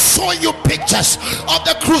 The Lord showing you pictures of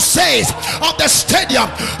the crusades, of the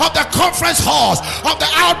stadium, of the conference halls, of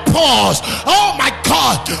the outpours. Oh my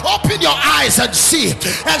God, open your eyes and see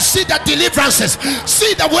the deliverances.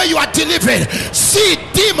 See the way you are delivered. See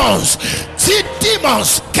demons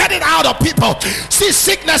getting out of people. See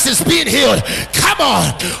sickness is being healed. Come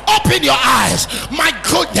on, open your eyes. My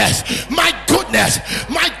goodness, my goodness,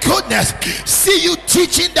 my goodness. See you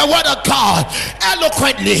teaching the word of God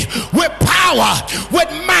eloquently, with power, with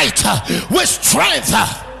might, with strength.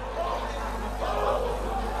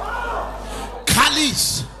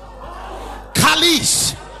 Kalis,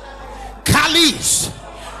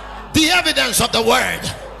 the evidence of the word,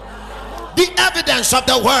 the evidence of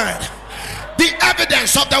the word, the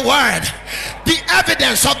evidence of the word, the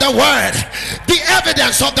evidence of the word, the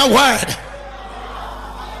evidence of the word.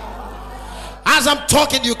 As I'm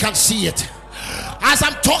talking, you can see it. As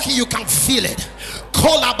I'm talking, you can feel it.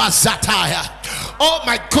 Kolabazataya. Oh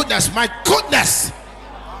my goodness, my goodness.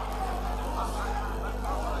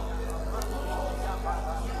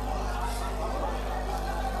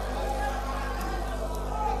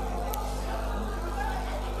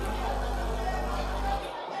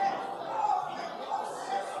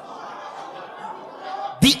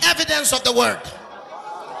 The evidence of the word.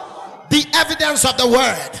 The evidence of the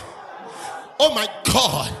word. Oh my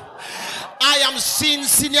God. I am seeing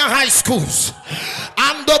senior high schools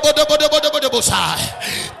and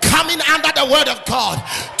coming under the word of God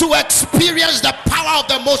to experience the power of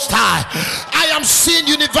the Most High. I am seeing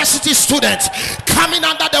university students coming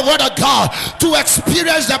under the word of God to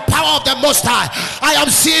experience the power of the Most High. I am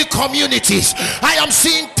seeing communities. I am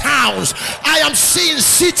seeing towns. I am seeing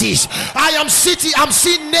cities. I'm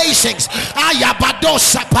seeing nations. I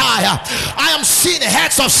am seeing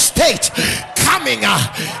heads of state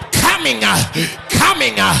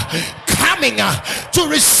coming to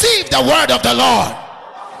receive the word of the Lord.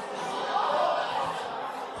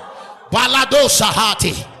 Balado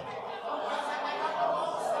Sahati.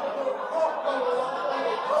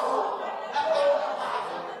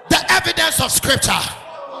 The evidence of scripture.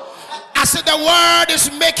 I said the word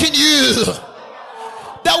is making you.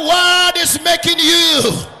 The word is making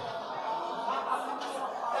you.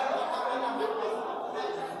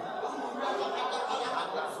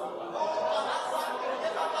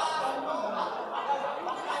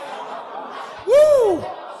 Woo!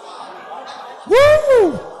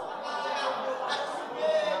 Woo!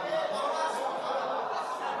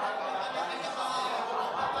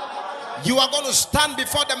 You are going to stand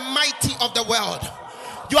before the mighty of the world.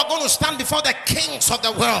 You are going to stand before the kings of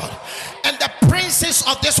the world and the princes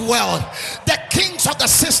of this world, the kings of the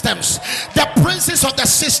systems, the princes of the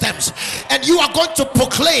systems, and you are going to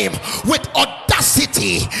proclaim with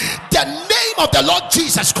audacity the name of the Lord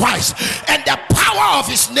Jesus Christ and the power of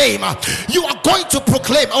his name. You are going to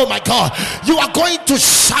proclaim, oh my God, you are going to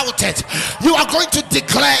shout it, you are going to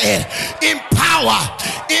declare it in power,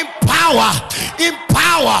 in power, in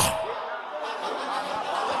power.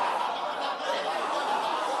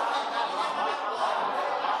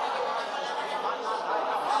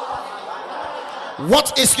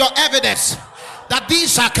 What is your evidence that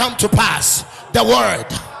these shall come to pass? The word,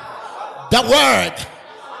 the word,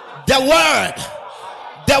 the word,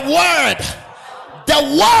 the word, the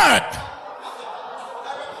word.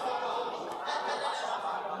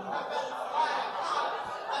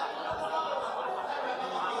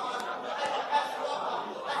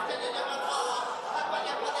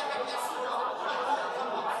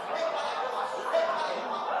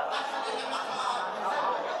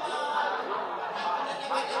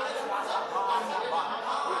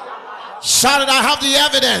 Shout it, I have the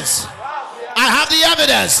evidence. I have the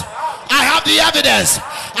evidence. I have the evidence.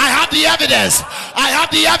 I have the evidence. I have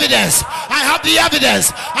the evidence. I have the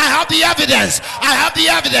evidence. I have the evidence. I have the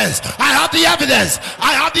evidence. I have the evidence.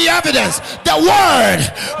 I have the evidence. The word,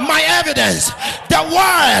 my evidence. The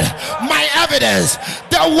word, my evidence.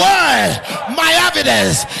 The word, my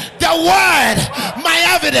evidence. The word, my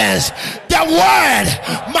evidence. The word,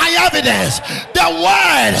 my evidence. The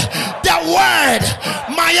word,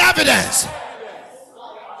 my evidence.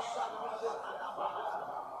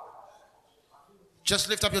 Just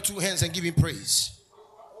lift up your two hands and give him praise.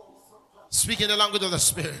 Speak in the language of the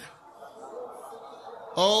Spirit.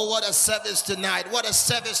 Oh, what a service tonight. What a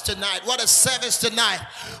service tonight. What a service tonight.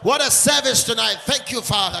 What a service tonight. Thank you,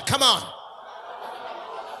 Father. Come on.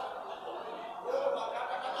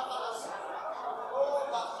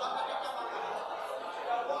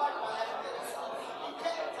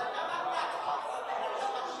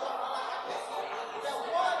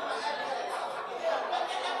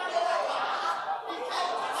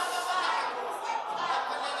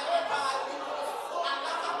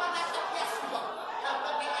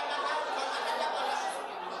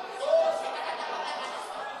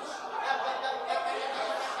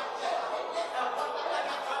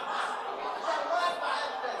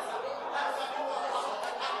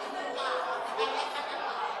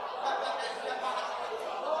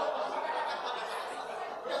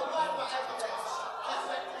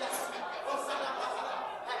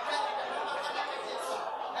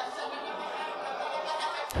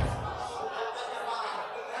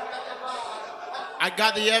 I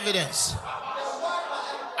got the evidence.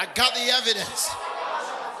 I got the evidence.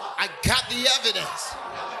 I got the evidence.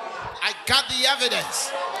 I got the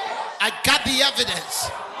evidence. I got the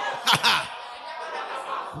evidence.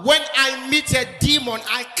 When I meet a demon,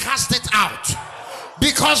 I cast it out.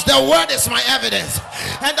 Because the word is my evidence.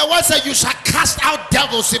 And the word said, you shall cast out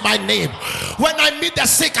devils in my name. When I meet the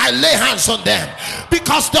sick, I lay hands on them.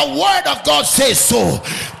 Because the word of God says so.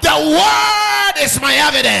 The word is my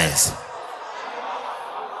evidence.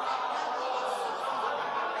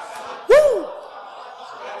 Woo!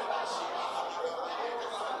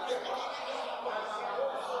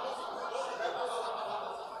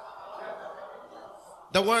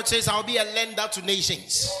 The word says, I'll be a lender to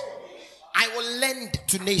nations. I will lend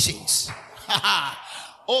to nations.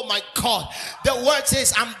 Oh my God. The word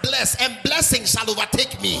says, I'm blessed, and blessing shall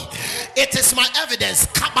overtake me. It is my evidence.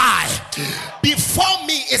 Kabai. Before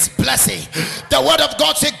me is blessing. The word of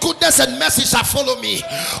God says, goodness and mercy shall follow me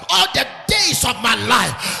all the days of my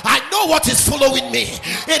life. I know what is following me.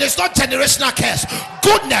 It is not generational curse.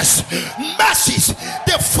 Goodness, mercies,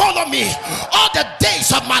 they follow me all the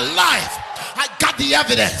days of my life. I got the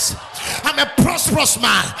evidence. I'm a prosperous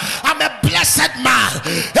man. I'm a blessed man.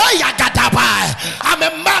 I'm a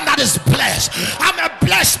man that is blessed. I'm a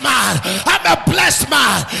blessed man. I'm a blessed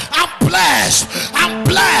man. I'm blessed. I'm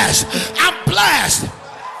blessed. I'm blessed.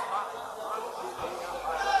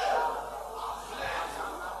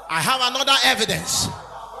 I have another evidence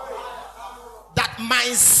that my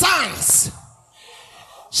sons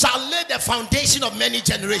shall lay the foundation of many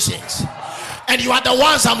generations. And you are the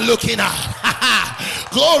ones I'm looking at.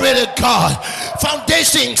 Glory to God.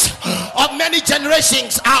 Foundations of many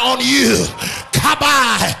generations are on you.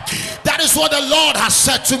 Kabai. That is what the Lord has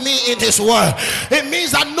said to me in his word. It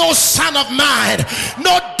means that no son of mine,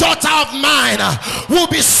 no daughter of mine will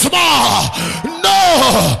be small.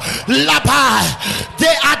 No. Labai.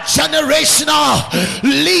 They are generational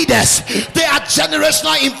leaders. They are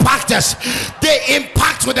generational impactors. They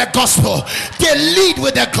impact with the gospel. They lead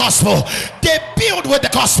with the gospel. They build with the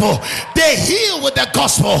gospel. They heal with the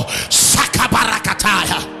gospel.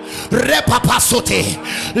 Sakabarakataya. Repapasote.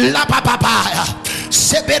 Labababaya.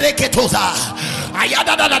 Sebereketoza.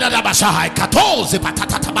 Ayadadadadabashai. Katoze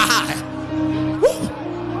patatatabahai.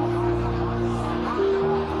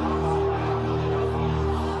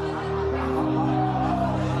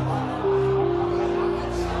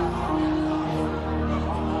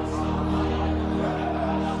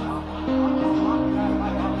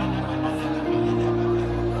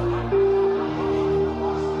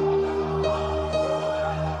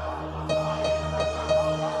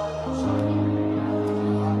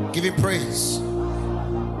 Give him praise.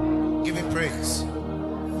 Give him praise.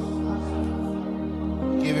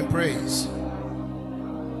 Give him praise.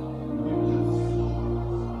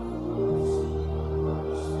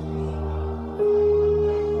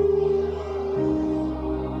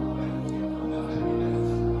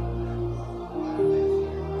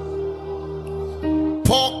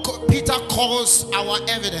 Peter calls our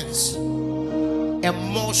evidence a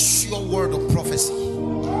more sure word of prophecy.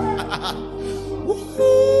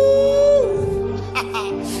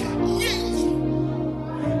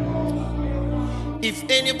 If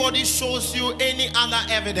anybody shows you any other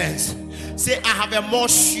evidence, say, I have a more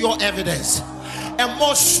sure evidence, a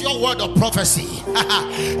more sure word of prophecy,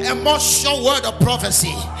 a more sure word of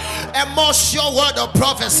prophecy, a more sure word of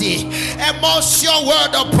prophecy, a more sure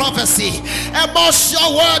word of prophecy, a more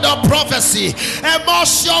sure word of prophecy, a more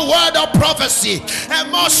sure word of prophecy, a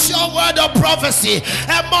more sure word of prophecy,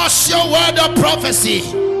 a more sure word of prophecy.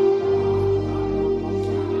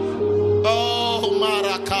 Oh,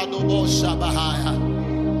 Marakado Shabahaya.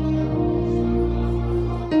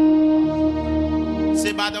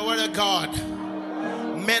 Say, by the word of God,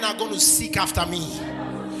 men are going to seek after me.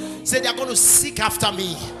 Say, they are going to seek after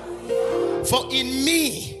me. For in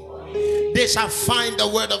me they shall find the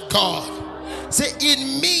word of God. Say,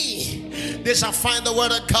 in me they shall find the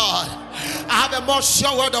word of God. I have a more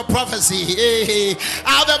sure word of prophecy.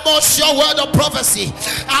 I have a more sure word of prophecy.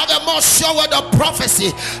 I have a more sure word of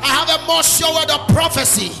prophecy. I have a more sure word of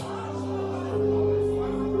prophecy.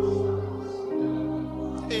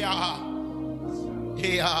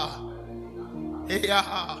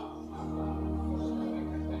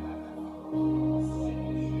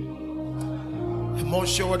 A more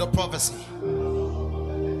sure word of prophecy.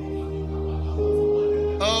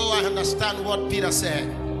 Oh, I understand what Peter said.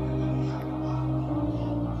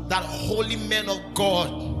 That holy men of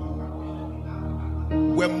God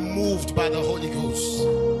were moved by the Holy Ghost.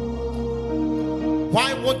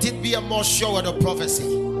 Why won't it be a more sure word of prophecy?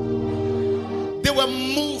 They were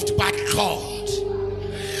moved by God.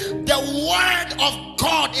 The word of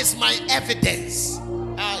God is my evidence.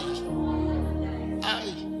 Aye.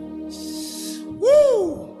 Aye.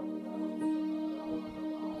 Woo.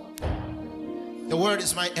 The word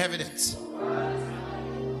is my evidence.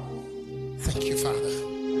 Thank you, Father.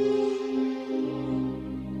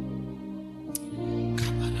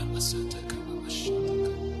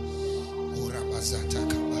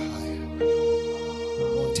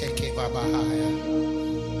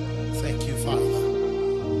 Thank you, Father.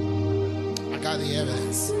 I got the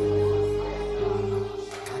evidence.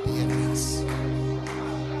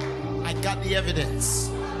 I got the evidence.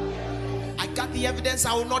 I got the evidence.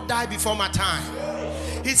 I will not die before my time.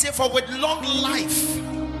 He said, for with long life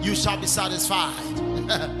you shall be satisfied.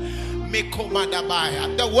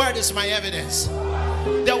 The word is my evidence.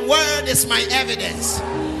 The word is my evidence.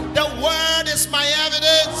 The word is my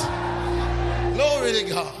evidence. Glory to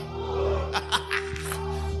God.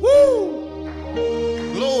 Woo!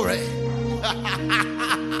 Glory.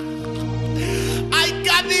 I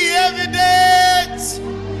got the evidence.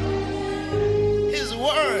 His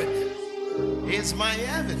word is my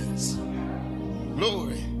evidence.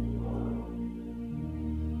 Glory.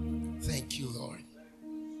 Thank you, Lord.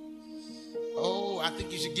 Oh, I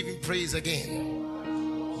think you should give him praise again.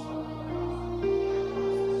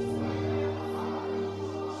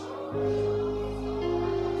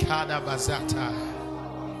 Kadabazata.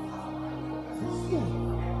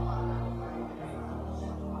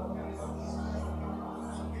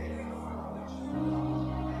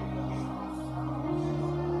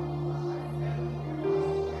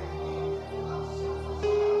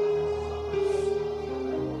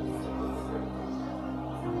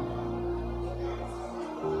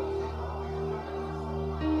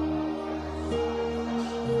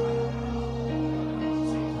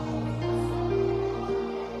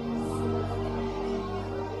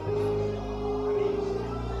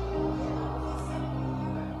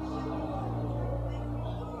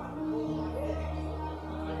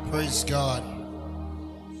 Praise God.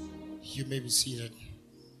 You may be seated.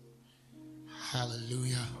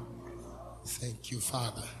 Hallelujah. Thank you,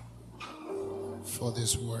 Father, for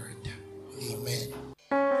this word. Amen.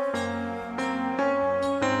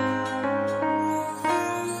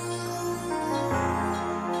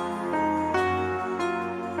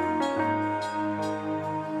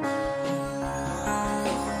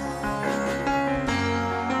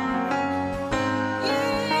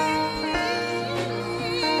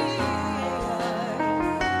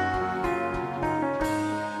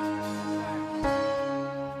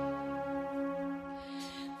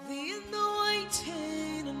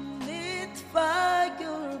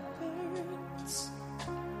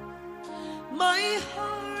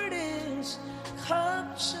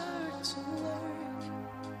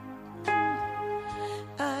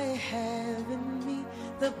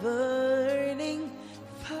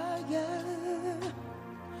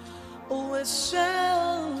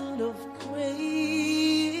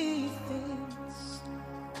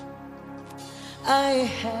 I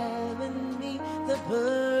have in me the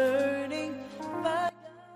burden.